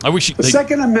Amendment. I wish the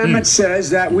Second Amendment says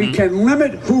that we can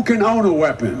limit who can own a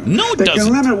weapon. No, it they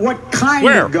doesn't. They can limit what kind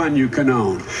of gun you can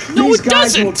own. No, These it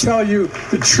guys doesn't. will tell you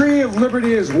the tree of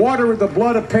liberty is water with the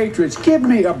blood of patriots. Give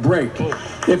me a break.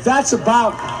 If that's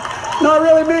about... No, I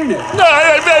really mean it. No,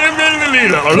 I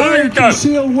mean it. Carry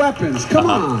concealed weapons. Come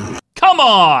on.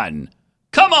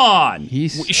 Come on.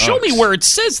 Sucks. Show me where it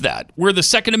says that, where the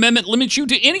Second Amendment limits you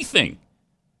to anything.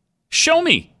 Show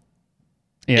me.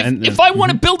 Yeah, if I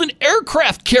want to build an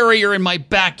aircraft carrier in my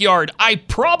backyard, I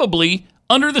probably,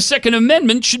 under the Second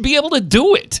Amendment, should be able to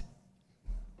do it.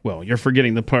 Well, you're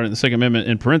forgetting the part of the Second Amendment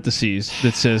in parentheses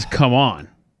that says "come on."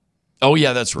 Oh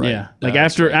yeah, that's right. Yeah, like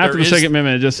after the Second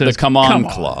Amendment, it just says the "come on"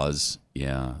 clause.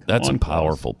 Yeah, that's a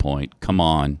powerful point. Come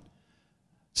on.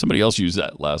 Somebody else used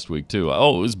that last week too.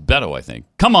 Oh, it was Beto, I think.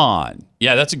 Come on.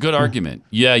 Yeah, that's a good argument.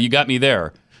 Yeah, you got me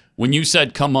there. When you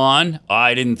said "come on,"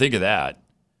 I didn't think of that.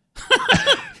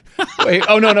 Wait,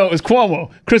 no, it was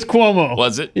Cuomo. Chris Cuomo.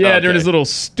 Was it? Yeah, okay. during his little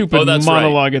stupid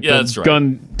monologue at the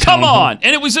gun. Come on.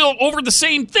 And it was over the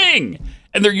same thing.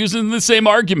 And they're using the same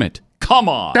argument. Come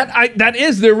on. That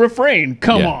is their refrain.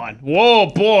 Come on. Whoa,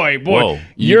 boy. Whoa,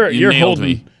 You're nailed holding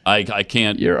me. I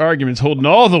can't. Your argument's holding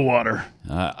all the water.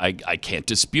 I can't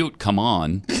dispute. Come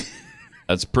on.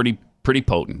 That's pretty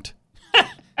potent.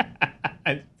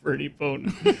 Pretty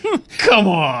potent. Come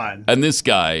on. And this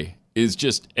guy is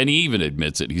just, and he even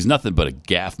admits it, he's nothing but a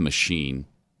gaffe machine.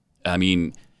 I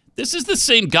mean, this is the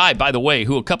same guy, by the way,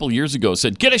 who a couple of years ago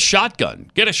said, get a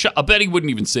shotgun. I bet he wouldn't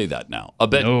even say that now. I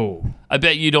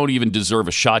bet you don't even deserve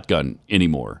a shotgun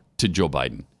anymore to Joe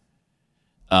Biden.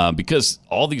 Because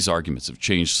all these arguments have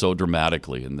changed so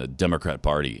dramatically in the Democrat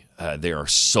Party. They are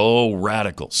so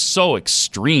radical, so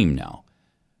extreme now.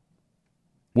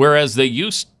 Whereas they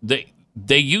used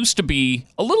to be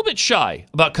a little bit shy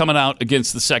about coming out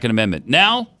against the Second Amendment.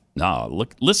 Now,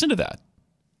 listen to that.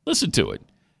 Listen to it.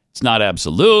 It's not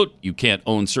absolute. You can't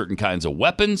own certain kinds of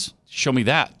weapons. Show me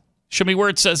that. Show me where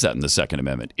it says that in the Second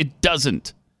Amendment. It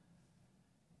doesn't.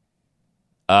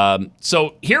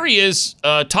 So here he is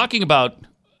talking about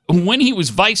when he was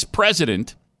vice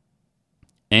president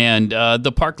and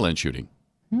the Parkland shooting.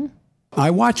 I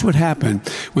watched what happened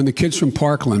when the kids from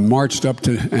Parkland marched up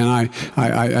to, and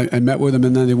I met with them,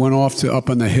 and then they went off to up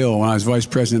on the hill when I was vice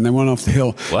president. They went off the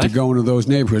hill to go into those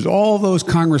neighborhoods. All those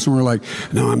congressmen were like,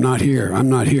 "No, I'm not here.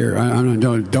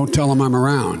 Don't tell them I'm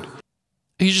around."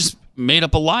 He just made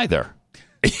up a lie there.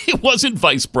 He wasn't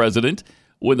vice president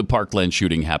when the Parkland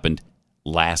shooting happened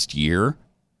last year.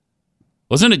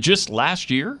 Wasn't it just last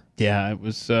year? Yeah, it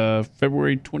was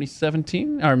February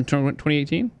 2017 or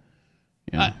 2018.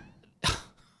 Yeah.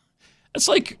 It's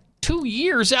like 2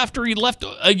 years after he left,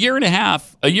 a year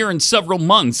and several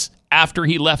months after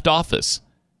he left office.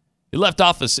 He left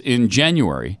office in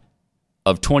January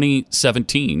of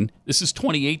 2017. This is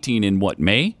 2018 in what,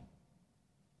 May?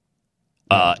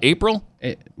 April?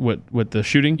 What the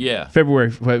shooting? Yeah. February.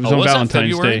 It was on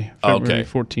Valentine's Day. February Okay.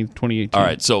 14th, 2018. All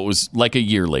right, so it was like a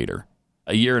year later.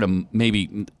 A year and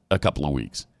maybe a couple of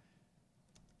weeks.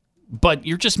 But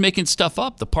you're just making stuff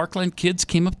up. The Parkland kids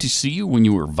came up to see you when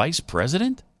you were vice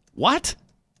president? What?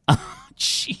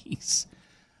 Jeez.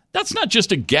 That's not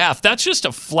just a gaffe. That's just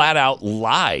a flat-out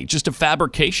lie, just a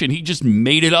fabrication. He just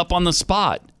made it up on the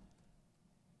spot.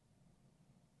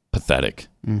 Pathetic.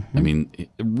 Mm-hmm. I mean,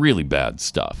 really bad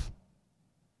stuff.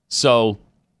 So,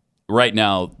 right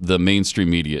now, the mainstream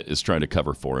media is trying to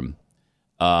cover for him.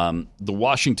 The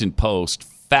Washington Post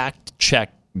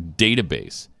fact-check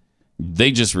database,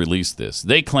 they just released this.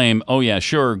 They claim, oh, yeah,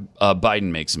 sure,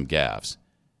 Biden makes some gaffes.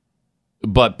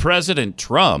 But President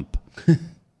Trump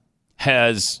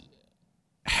has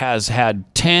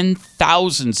had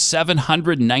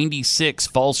 10,796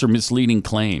 false or misleading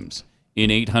claims in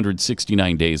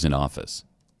 869 days in office.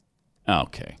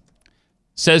 Okay.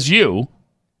 Says you.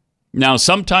 Now,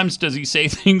 sometimes does he say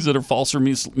things that are false or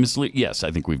misleading? Yes,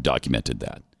 I think we've documented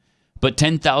that. But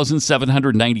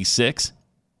 10,796?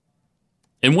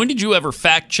 And when did you ever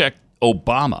fact-check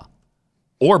Obama?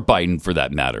 Or Biden, for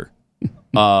that matter,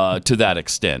 to that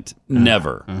extent?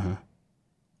 Never.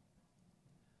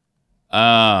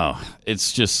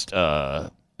 It's just, I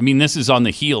mean, this is on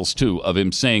the heels, too, of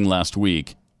him saying last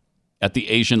week at the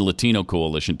Asian Latino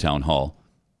Coalition Town Hall,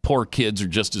 poor kids are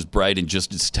just as bright and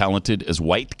just as talented as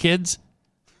white kids.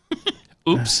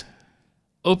 Oops.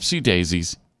 Oopsie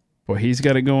daisies. Boy, he's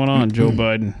got it going on, Joe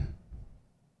Biden.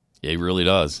 Yeah, he really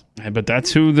does. But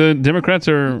that's who the Democrats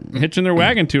are hitching their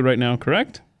wagon to right now,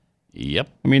 correct? Yep.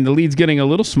 I mean, the lead's getting a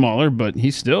little smaller, but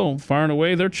he's still far and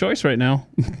away their choice right now.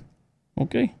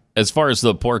 Okay. As far as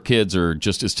the poor kids are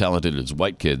just as talented as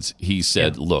white kids, he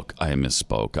said, look, I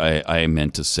misspoke. I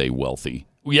meant to say wealthy.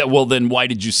 Yeah, well, then why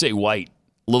did you say white?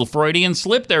 Little Freudian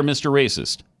slip there, Mr.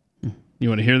 Racist. You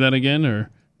want to hear that again,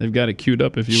 or they've got it queued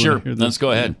up if you want to hear that? Sure, let's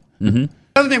go ahead. Mm-hmm.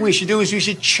 The other thing we should do is we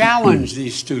should challenge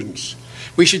these students.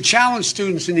 We should challenge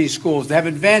students in these schools to have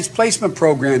advanced placement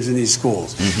programs in these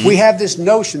schools. Mm-hmm. We have this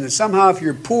notion that somehow if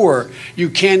you're poor, you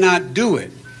cannot do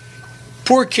it.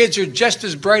 Poor kids are just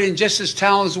as bright and just as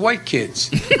talented as white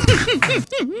kids.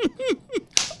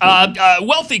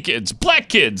 Wealthy kids, black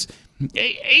kids,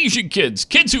 Asian kids,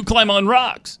 kids who climb on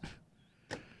rocks.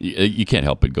 You can't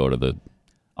help but go to the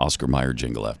Oscar Mayer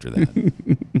jingle after that.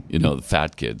 You know, the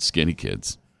fat kids, skinny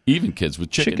kids, even kids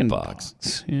with chicken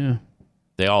pox. Yeah.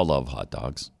 They all love hot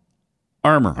dogs.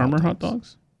 Armor hot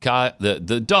dogs?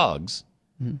 The dogs,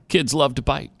 kids love to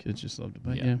bite. Kids just love to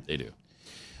bite, yeah. They do.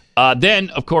 Then,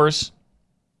 of course,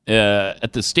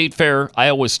 at the State Fair,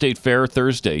 Iowa State Fair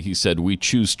Thursday, he said, we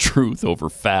choose truth over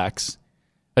facts.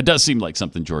 It does seem like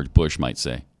something George Bush might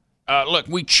say. Look,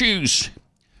 we choose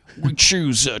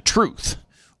truth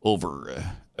over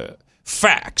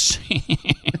facts.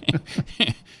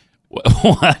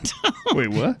 What? Wait,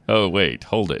 what? Oh, wait,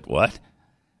 hold it. What?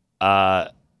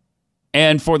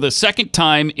 And for the second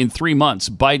time in 3 months,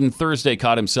 Biden Thursday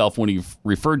caught himself when he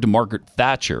referred to Margaret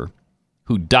Thatcher,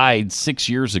 who died 6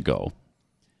 years ago.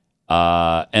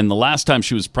 And the last time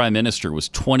she was prime minister was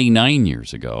 29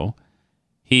 years ago.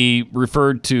 He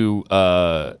referred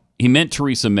to, he meant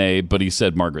Theresa May, but he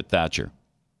said Margaret Thatcher.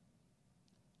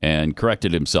 And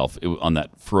corrected himself on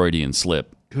that Freudian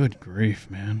slip. Good grief,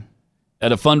 man.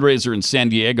 At a fundraiser in San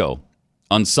Diego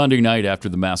on Sunday night after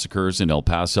the massacres in El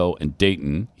Paso and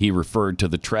Dayton, he referred to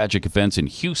the tragic events in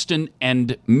Houston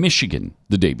and Michigan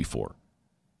the day before.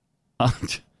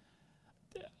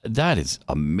 That is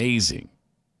amazing.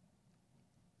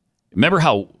 Remember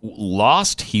how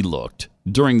lost he looked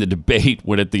during the debate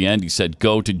when at the end he said,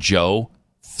 go to Joe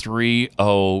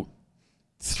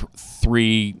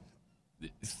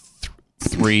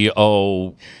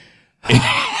 30330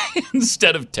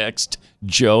 instead of text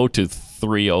Joe to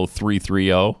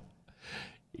 30330.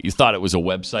 You thought it was a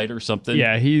website or something?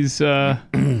 Yeah, he's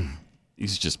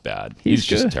just bad. He's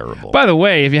just terrible. By the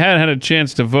way, if you hadn't had a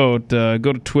chance to vote, go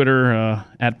to Twitter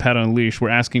at Pat Unleashed. We're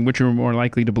asking which you're more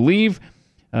likely to believe.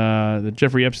 That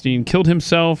Jeffrey Epstein killed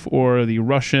himself or the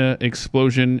Russia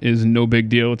explosion is no big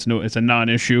deal. It's a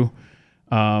non-issue.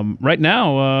 Right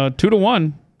now,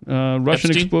 2-1. Russian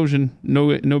Epstein? Explosion,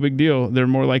 no big deal. They're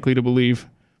more likely to believe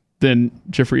than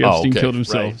Jeffrey Epstein killed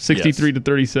himself. Right. 63 to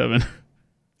 37.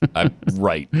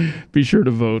 Right. Be sure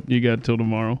to vote. You got till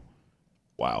tomorrow.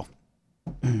 Wow.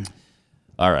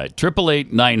 All right.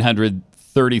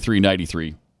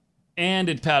 888-900-3393. And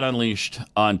at Pat Unleashed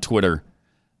on Twitter.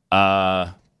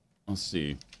 Let's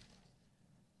see.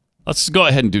 Let's go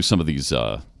ahead and do some of these.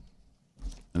 I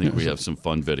think we have some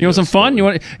fun videos. You want some fun?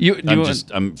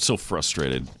 I'm so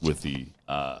frustrated with the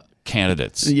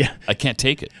candidates. Yeah, I can't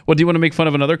take it. Well, do you want to make fun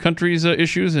of another country's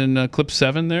issues in clip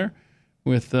 7 there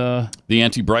with the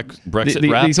anti-Brexit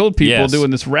rap? These old people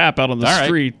doing this rap out on the All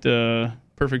street.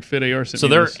 Perfect fit AR. So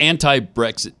they're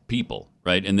anti-Brexit people.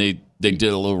 right? And they did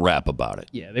a little rap about it.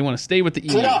 Yeah, they want to stay with the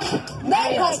EU.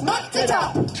 May has mucked it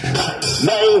up.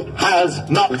 May has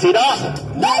mucked it up.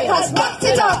 May has mucked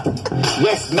it up.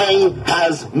 Yes, May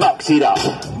has mucked it up.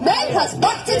 May has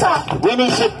mucked it up. We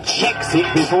need to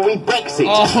Chexit before we Brexit.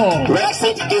 Oh.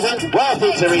 Brexit isn't worth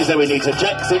it, Theresa. We need to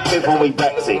Chexit before we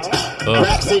Brexit.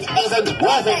 Brexit isn't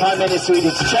worth it, Prime Minister. We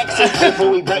need to Chexit before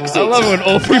we Brexit. I love when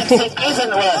old people... Brexit isn't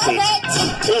worth it.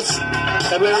 It's...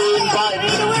 We're in Biden.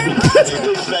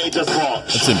 Who's made us what?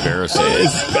 That's embarrassing.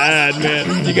 It's bad,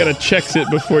 man. You got to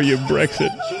Chexit before you Brexit.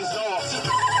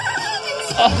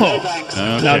 Oh.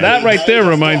 Okay. Now that right there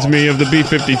reminds me of the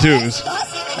B-52s.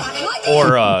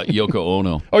 Or Yoko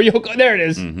Ono. Oh, Yoko. There it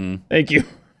is. Mm-hmm. Thank you.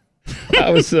 That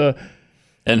was...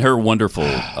 and her wonderful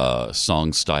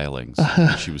song stylings.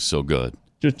 She was so good.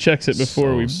 Just Chexit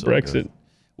before we Brexit. Good.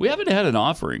 We haven't had an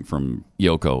offering from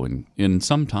Yoko in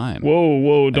some time.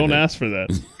 Whoa, don't ask for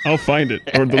that. I'll find it.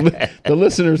 Or the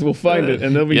listeners will find it,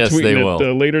 and they'll be tweeting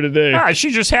it later today. She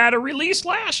just had a release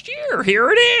last year. Here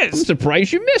it is. I'm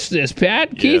surprised you missed this,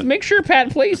 Pat. Keith, make sure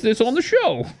Pat plays this on the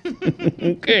show.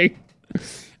 Okay.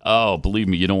 Oh, believe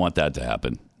me, you don't want that to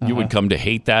happen. You would come to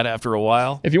hate that after a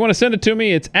while. If you want to send it to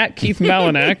me, it's at Keith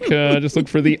Malinak. Just look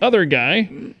for the other guy.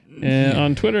 And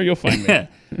on Twitter, you'll find me.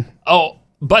 Oh,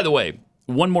 by the way,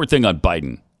 one more thing on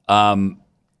Biden. When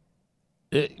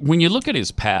you look at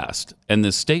his past and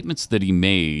the statements that he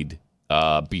made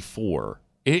before,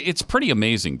 it's pretty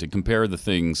amazing to compare the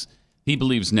things he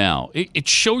believes now. It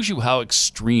shows you how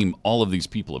extreme all of these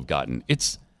people have gotten.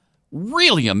 It's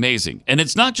really amazing. And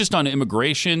it's not just on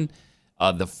immigration,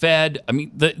 the Fed. I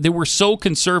mean, they were so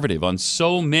conservative on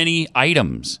so many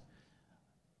items,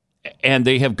 and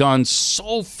they have gone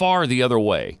so far the other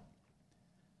way.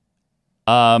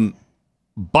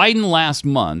 Biden last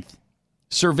month,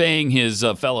 surveying his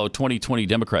fellow 2020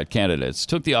 Democrat candidates,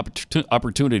 took the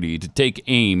opportunity to take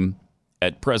aim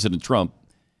at President Trump.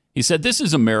 He said, "This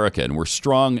is America, and we're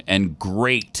strong and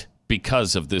great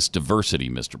because of this diversity,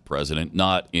 Mr. President,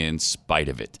 not in spite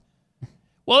of it."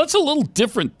 Well, it's a little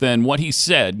different than what he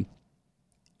said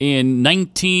in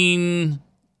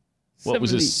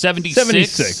 76?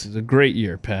 76 is a great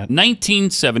year, Pat.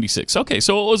 1976. Okay,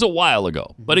 so it was a while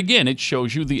ago. But again, it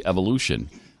shows you the evolution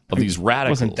of these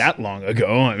radicals. It wasn't that long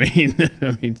ago. I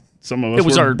mean, some of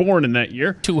us were born in that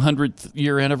year. 200th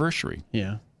year anniversary.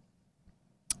 Yeah.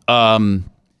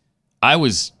 I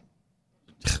was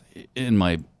in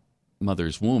my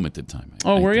mother's womb at the time.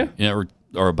 Were you? Yeah,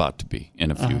 or about to be in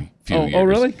a few years. Oh,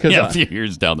 really? Yeah, a few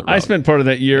years down the road. I spent part of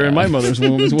that year in my mother's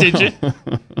womb as well. Did you?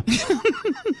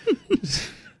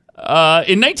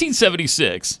 In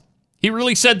 1976, he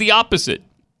really said the opposite.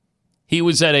 He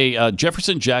was at a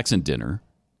Jefferson Jackson dinner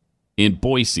in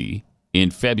Boise in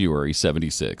February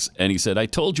 76, and he said, "I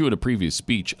told you in a previous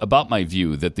speech about my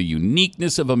view that the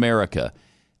uniqueness of America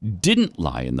didn't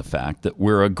lie in the fact that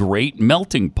we're a great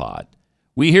melting pot.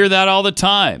 We hear that all the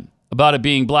time about it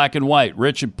being black and white,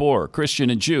 rich and poor, Christian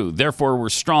and Jew. Therefore, we're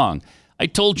strong. I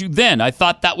told you then, I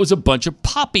thought that was a bunch of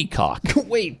poppycock."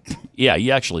 Wait. Yeah,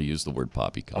 he actually used the word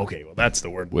poppycock. Okay, well, that's the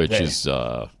word. Which is,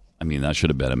 that should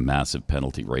have been a massive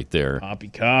penalty right there.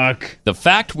 Poppycock. The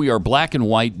fact we are black and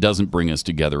white doesn't bring us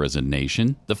together as a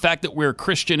nation. The fact that we're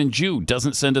Christian and Jew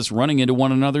doesn't send us running into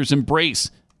one another's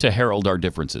embrace to herald our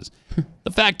differences.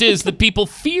 The fact is that people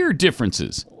fear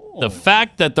differences. The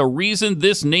fact that the reason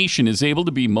this nation is able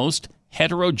to be the most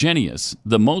heterogeneous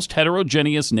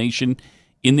nation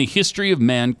in the history of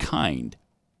mankind,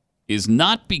 is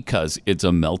not because it's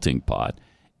a melting pot.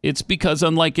 It's because,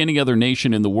 unlike any other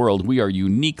nation in the world, we are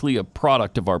uniquely a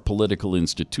product of our political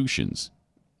institutions.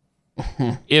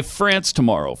 If France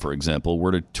tomorrow, for example,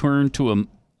 were to turn to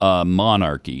a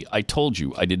monarchy, I told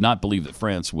you I did not believe that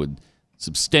France would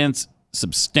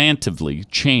substantively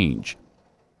change.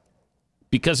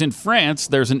 Because in France,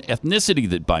 there's an ethnicity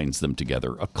that binds them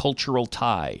together, a cultural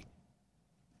tie.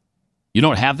 You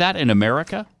don't have that in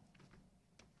America?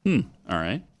 All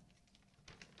right.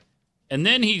 And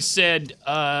then he said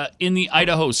in the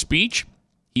Idaho speech,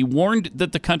 he warned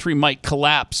that the country might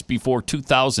collapse before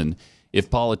 2000 if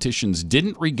politicians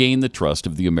didn't regain the trust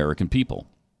of the American people.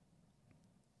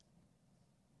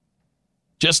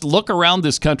 Just look around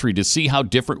this country to see how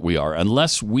different we are.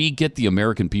 Unless we get the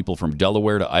American people from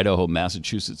Delaware to Idaho,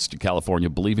 Massachusetts to California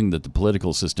believing that the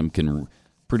political system can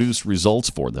produce results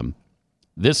for them,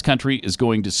 this country is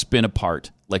going to spin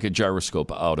apart like a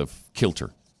gyroscope out of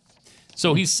kilter.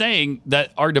 So he's saying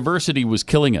that our diversity was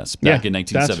killing us back in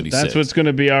 1976. That's what's going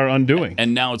to be our undoing.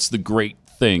 And now it's the great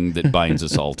thing that binds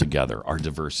us all together, our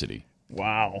diversity.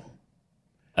 Wow.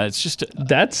 It's just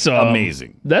that's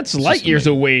amazing. That's light years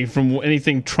away from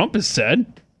anything Trump has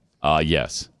said.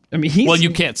 Yes. I mean,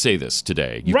 you can't say this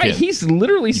today. You right. can't. He's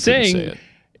literally saying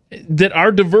that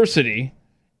our diversity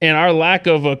and our lack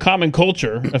of a common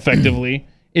culture, effectively,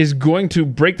 is going to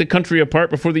break the country apart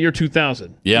before the year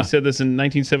 2000. Yeah. He said this in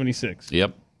 1976.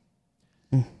 Yep.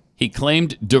 He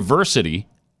claimed diversity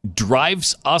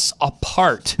drives us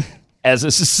apart as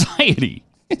a society.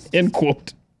 End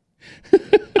quote.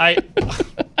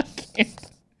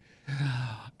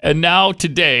 And now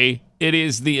today, it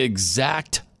is the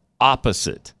exact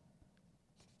opposite.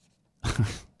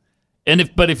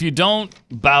 But if you don't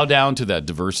bow down to that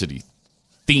diversity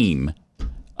theme,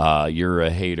 you're a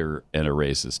hater and a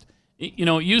racist. You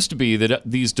know, it used to be that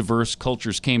these diverse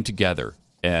cultures came together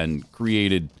and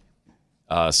created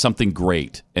something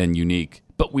great and unique,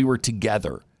 but we were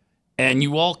together, and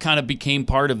you all kind of became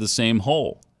part of the same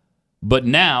whole. But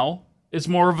now it's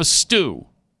more of a stew,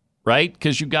 right?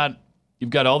 Because you've got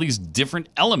all these different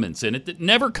elements in it that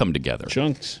never come together.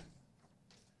 Chunks.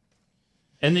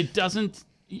 And it doesn't,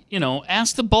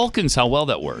 ask the Balkans how well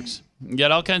that works. You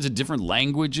got all kinds of different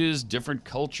languages, different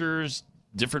cultures,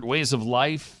 different ways of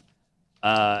life.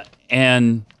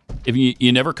 And if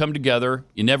you never come together,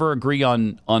 you never agree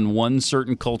on one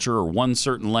certain culture or one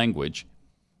certain language,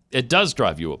 it does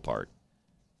drive you apart.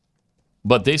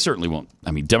 But they certainly won't.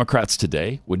 I mean, Democrats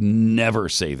today would never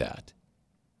say that.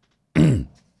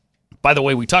 By the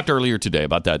way, we talked earlier today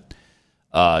about that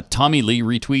Tommy Lee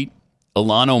retweet.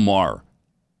 Ilhan Omar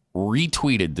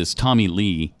retweeted this Tommy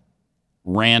Lee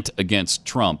rant against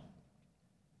Trump.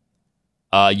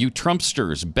 You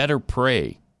Trumpsters better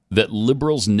pray that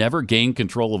liberals never gain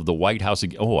control of the White House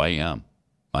again. Oh, I am.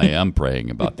 I am praying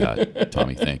about that,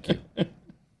 Tommy. Thank you.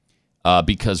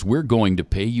 Because we're going to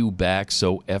pay you back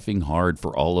so effing hard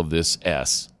for all of this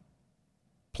S.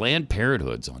 Planned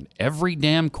Parenthood's on every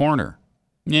damn corner.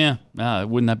 Yeah,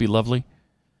 wouldn't that be lovely?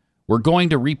 We're going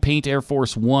to repaint Air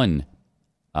Force One.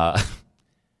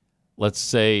 Let's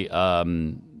say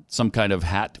some kind of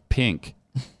hat pink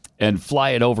and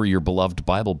fly it over your beloved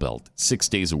Bible Belt 6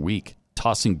 days a week,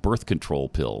 tossing birth control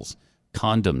pills,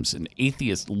 condoms, and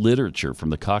atheist literature from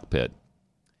the cockpit.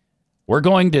 We're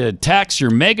going to tax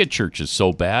your mega churches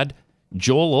so bad,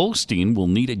 Joel Osteen will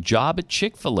need a job at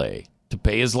Chick-fil-A to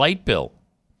pay his light bill.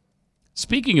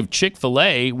 Speaking of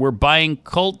Chick-fil-A, we're buying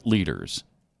cult leaders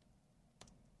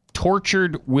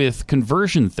tortured with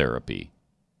conversion therapy.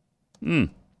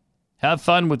 Have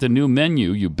fun with the new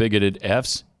menu, you bigoted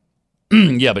Fs.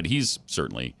 Yeah, but he's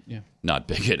certainly not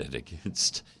bigoted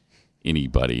against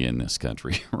anybody in this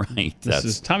country, right? This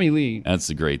is Tommy Lee. That's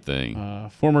the great thing.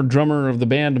 Former drummer of the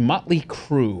band Motley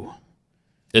Crue.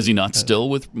 Is he not still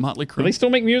with Motley Crue? Do they still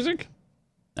make music?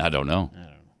 I don't know.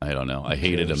 I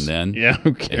hated him then. Yeah,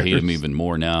 who cares? I hate him even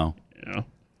more now. Yeah.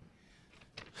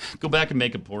 Go back and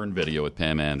make a porn video with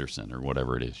Pam Anderson or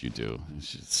whatever it is you do.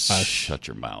 Shut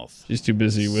your mouth. She's too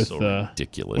busy with so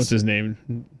ridiculous. What's his name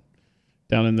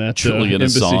down in that Julian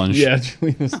embassy. Assange. Yeah,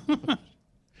 Julian Assange.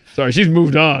 Sorry, she's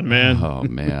moved on, man. Oh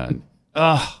man.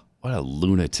 What a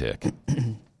lunatic.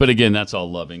 But again, that's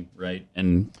all loving, right?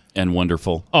 And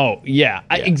wonderful. Oh yeah,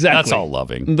 exactly. That's all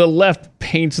loving. The left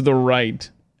paints the right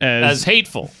as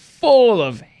hateful, full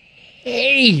of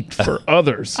hate for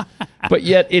others, but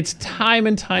yet it's time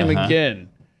and time again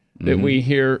that we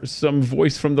hear some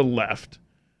voice from the left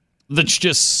that's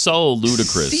just so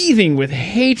ludicrous, seething with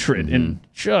hatred and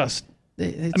just.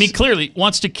 I mean, clearly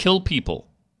wants to kill people.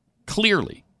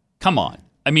 Clearly, come on.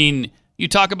 I mean, you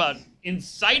talk about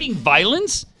inciting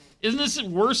violence. Isn't this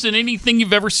worse than anything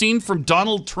you've ever seen from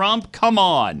Donald Trump? Come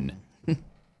on.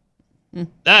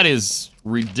 That is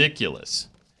ridiculous.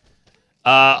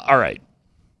 All right.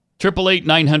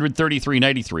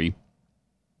 888-900-3393.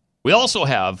 We also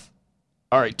have,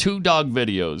 2 dog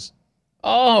videos.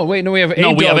 Oh, wait, no, we have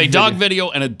a dog video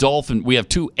and a dolphin. We have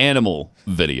 2 animal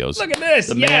videos. Look at this.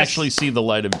 That may actually see the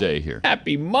light of day here.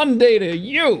 Happy Monday to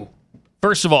you.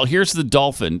 First of all, here's the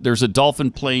dolphin. There's a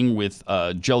dolphin playing with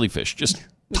jellyfish, just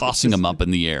tossing them up in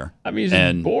the air. I mean, he's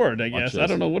just bored, I guess. I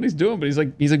don't know what he's doing, but he's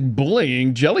like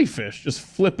bullying jellyfish, just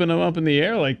flipping them up in the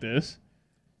air like this.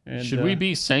 And, should we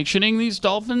be sanctioning these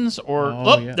dolphins? Or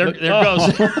there goes.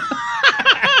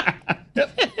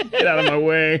 Get out of my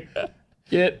way.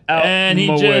 Get out and of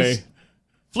my way. And he just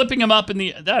flipping them up in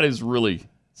the. That is really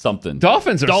something.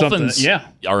 Dolphins are something. Yeah,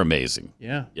 are amazing.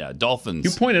 Yeah, Dolphins.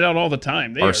 You point it out all the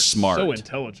time. They are smart, so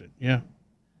intelligent. Yeah.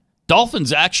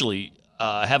 Dolphins actually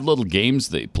have little games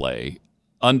they play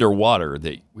underwater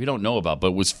that we don't know about,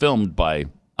 but was filmed by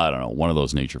one of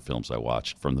those nature films I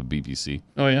watched from the BBC.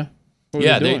 Oh yeah.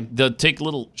 They'll take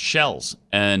little shells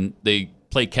and they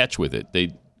play catch with it.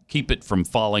 They keep it from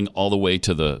falling all the way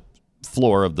to the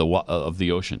floor of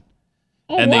the ocean.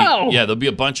 Oh, and wow. there'll be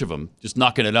a bunch of them just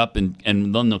knocking it up, and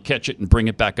then they'll catch it and bring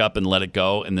it back up and let it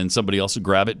go, and then somebody else will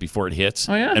grab it before it hits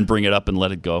and bring it up and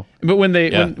let it go. But when they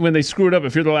when they screw it up,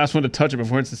 if you're the last one to touch it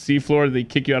before it's the seafloor, do they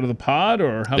kick you out of the pod,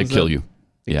 or how they does kill that? you?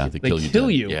 Yeah, they kill you. Kill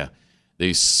dead. you. Yeah,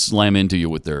 they slam into you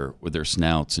with their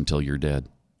snouts until you're dead.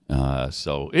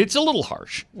 So it's a little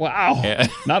harsh. Wow.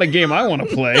 Not a game I want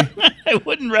to play. I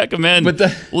wouldn't recommend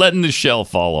letting the shell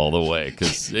fall all the way,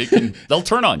 because they'll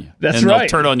turn on you. That's and right. They'll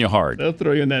turn on you hard. They'll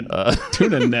throw you in that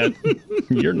tuna net.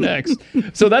 You're next.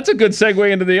 So that's a good segue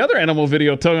into the other animal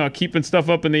video talking about keeping stuff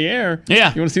up in the air.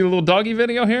 Yeah. You want to see the little doggy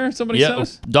video here? Somebody sent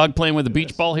us? Dog playing with a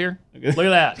beach ball here. Look at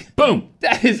that. Boom.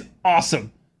 That is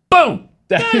awesome. Boom.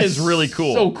 That is really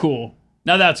cool. So cool.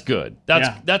 Now that's good.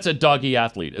 That's a doggy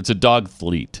athlete. It's a dog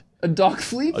fleet. A dog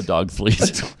fleet? A dog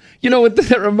fleet. You know what?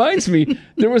 That reminds me.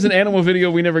 There was an animal video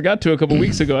we never got to a couple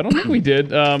weeks ago. I don't think we did.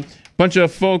 Bunch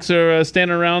of folks are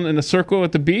standing around in a circle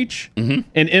at the beach, and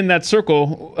in that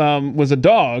circle was a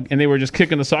dog, and they were just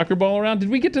kicking the soccer ball around. Did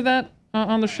we get to that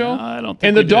on the show? I don't think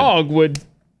And we the did. dog would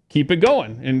keep it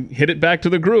going and hit it back to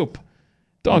the group.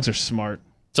 Dogs are smart.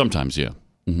 Sometimes, yeah.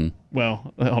 Mm-hmm.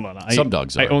 Well, hold on. Some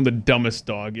dogs are. I own the dumbest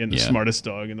dog and the smartest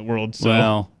dog in the world. So.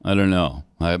 Well, I don't know.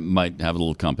 I might have a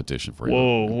little competition for you.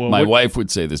 Whoa. My wife would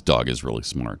say this dog is really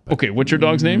smart. Okay, what's your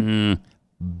dog's name?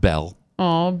 Belle.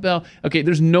 Oh, Belle. Okay,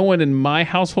 there's no one in my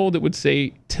household that would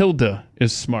say Tilda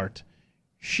is smart.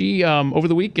 She, over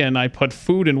the weekend, I put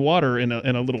food and water in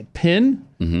a little pin,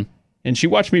 and she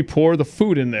watched me pour the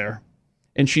food in there.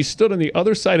 And she stood on the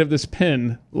other side of this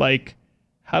pin like,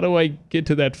 how do I get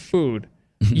to that food?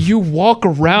 You walk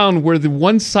around where the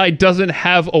one side doesn't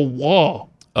have a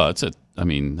wall. Oh, that's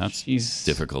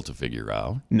difficult to figure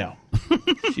out. No,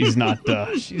 she's not.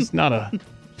 She's not a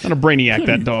brainiac.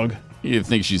 That dog. You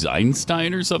think she's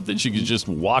Einstein or something? She could just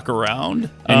walk around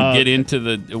and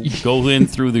go in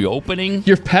through the opening?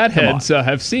 Your pet heads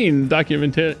have seen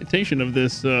documentation of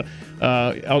this.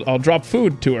 I'll drop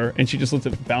food to her, and she just lets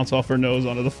it bounce off her nose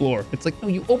onto the floor. It's like, no,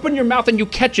 you open your mouth and you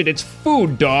catch it. It's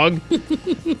food, dog.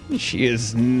 She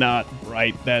is not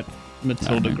right, that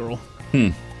Matilda girl.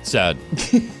 Sad.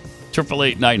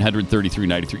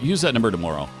 888-933-93. Use that number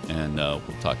tomorrow, and we'll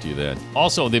talk to you then.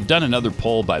 Also, they've done another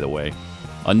poll, by the way,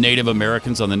 on Native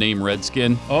Americans on the name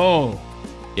Redskin. Oh.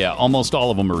 Yeah, almost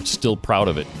all of them are still proud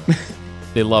of it.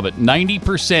 They love it.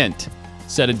 90%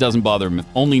 said it doesn't bother them.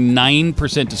 Only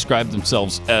 9% describe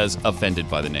themselves as offended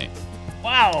by the name.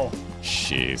 Wow.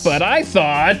 Jeez. But I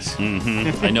thought...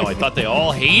 I know. I thought they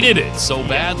all hated it so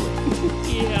badly.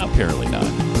 Yeah, apparently not.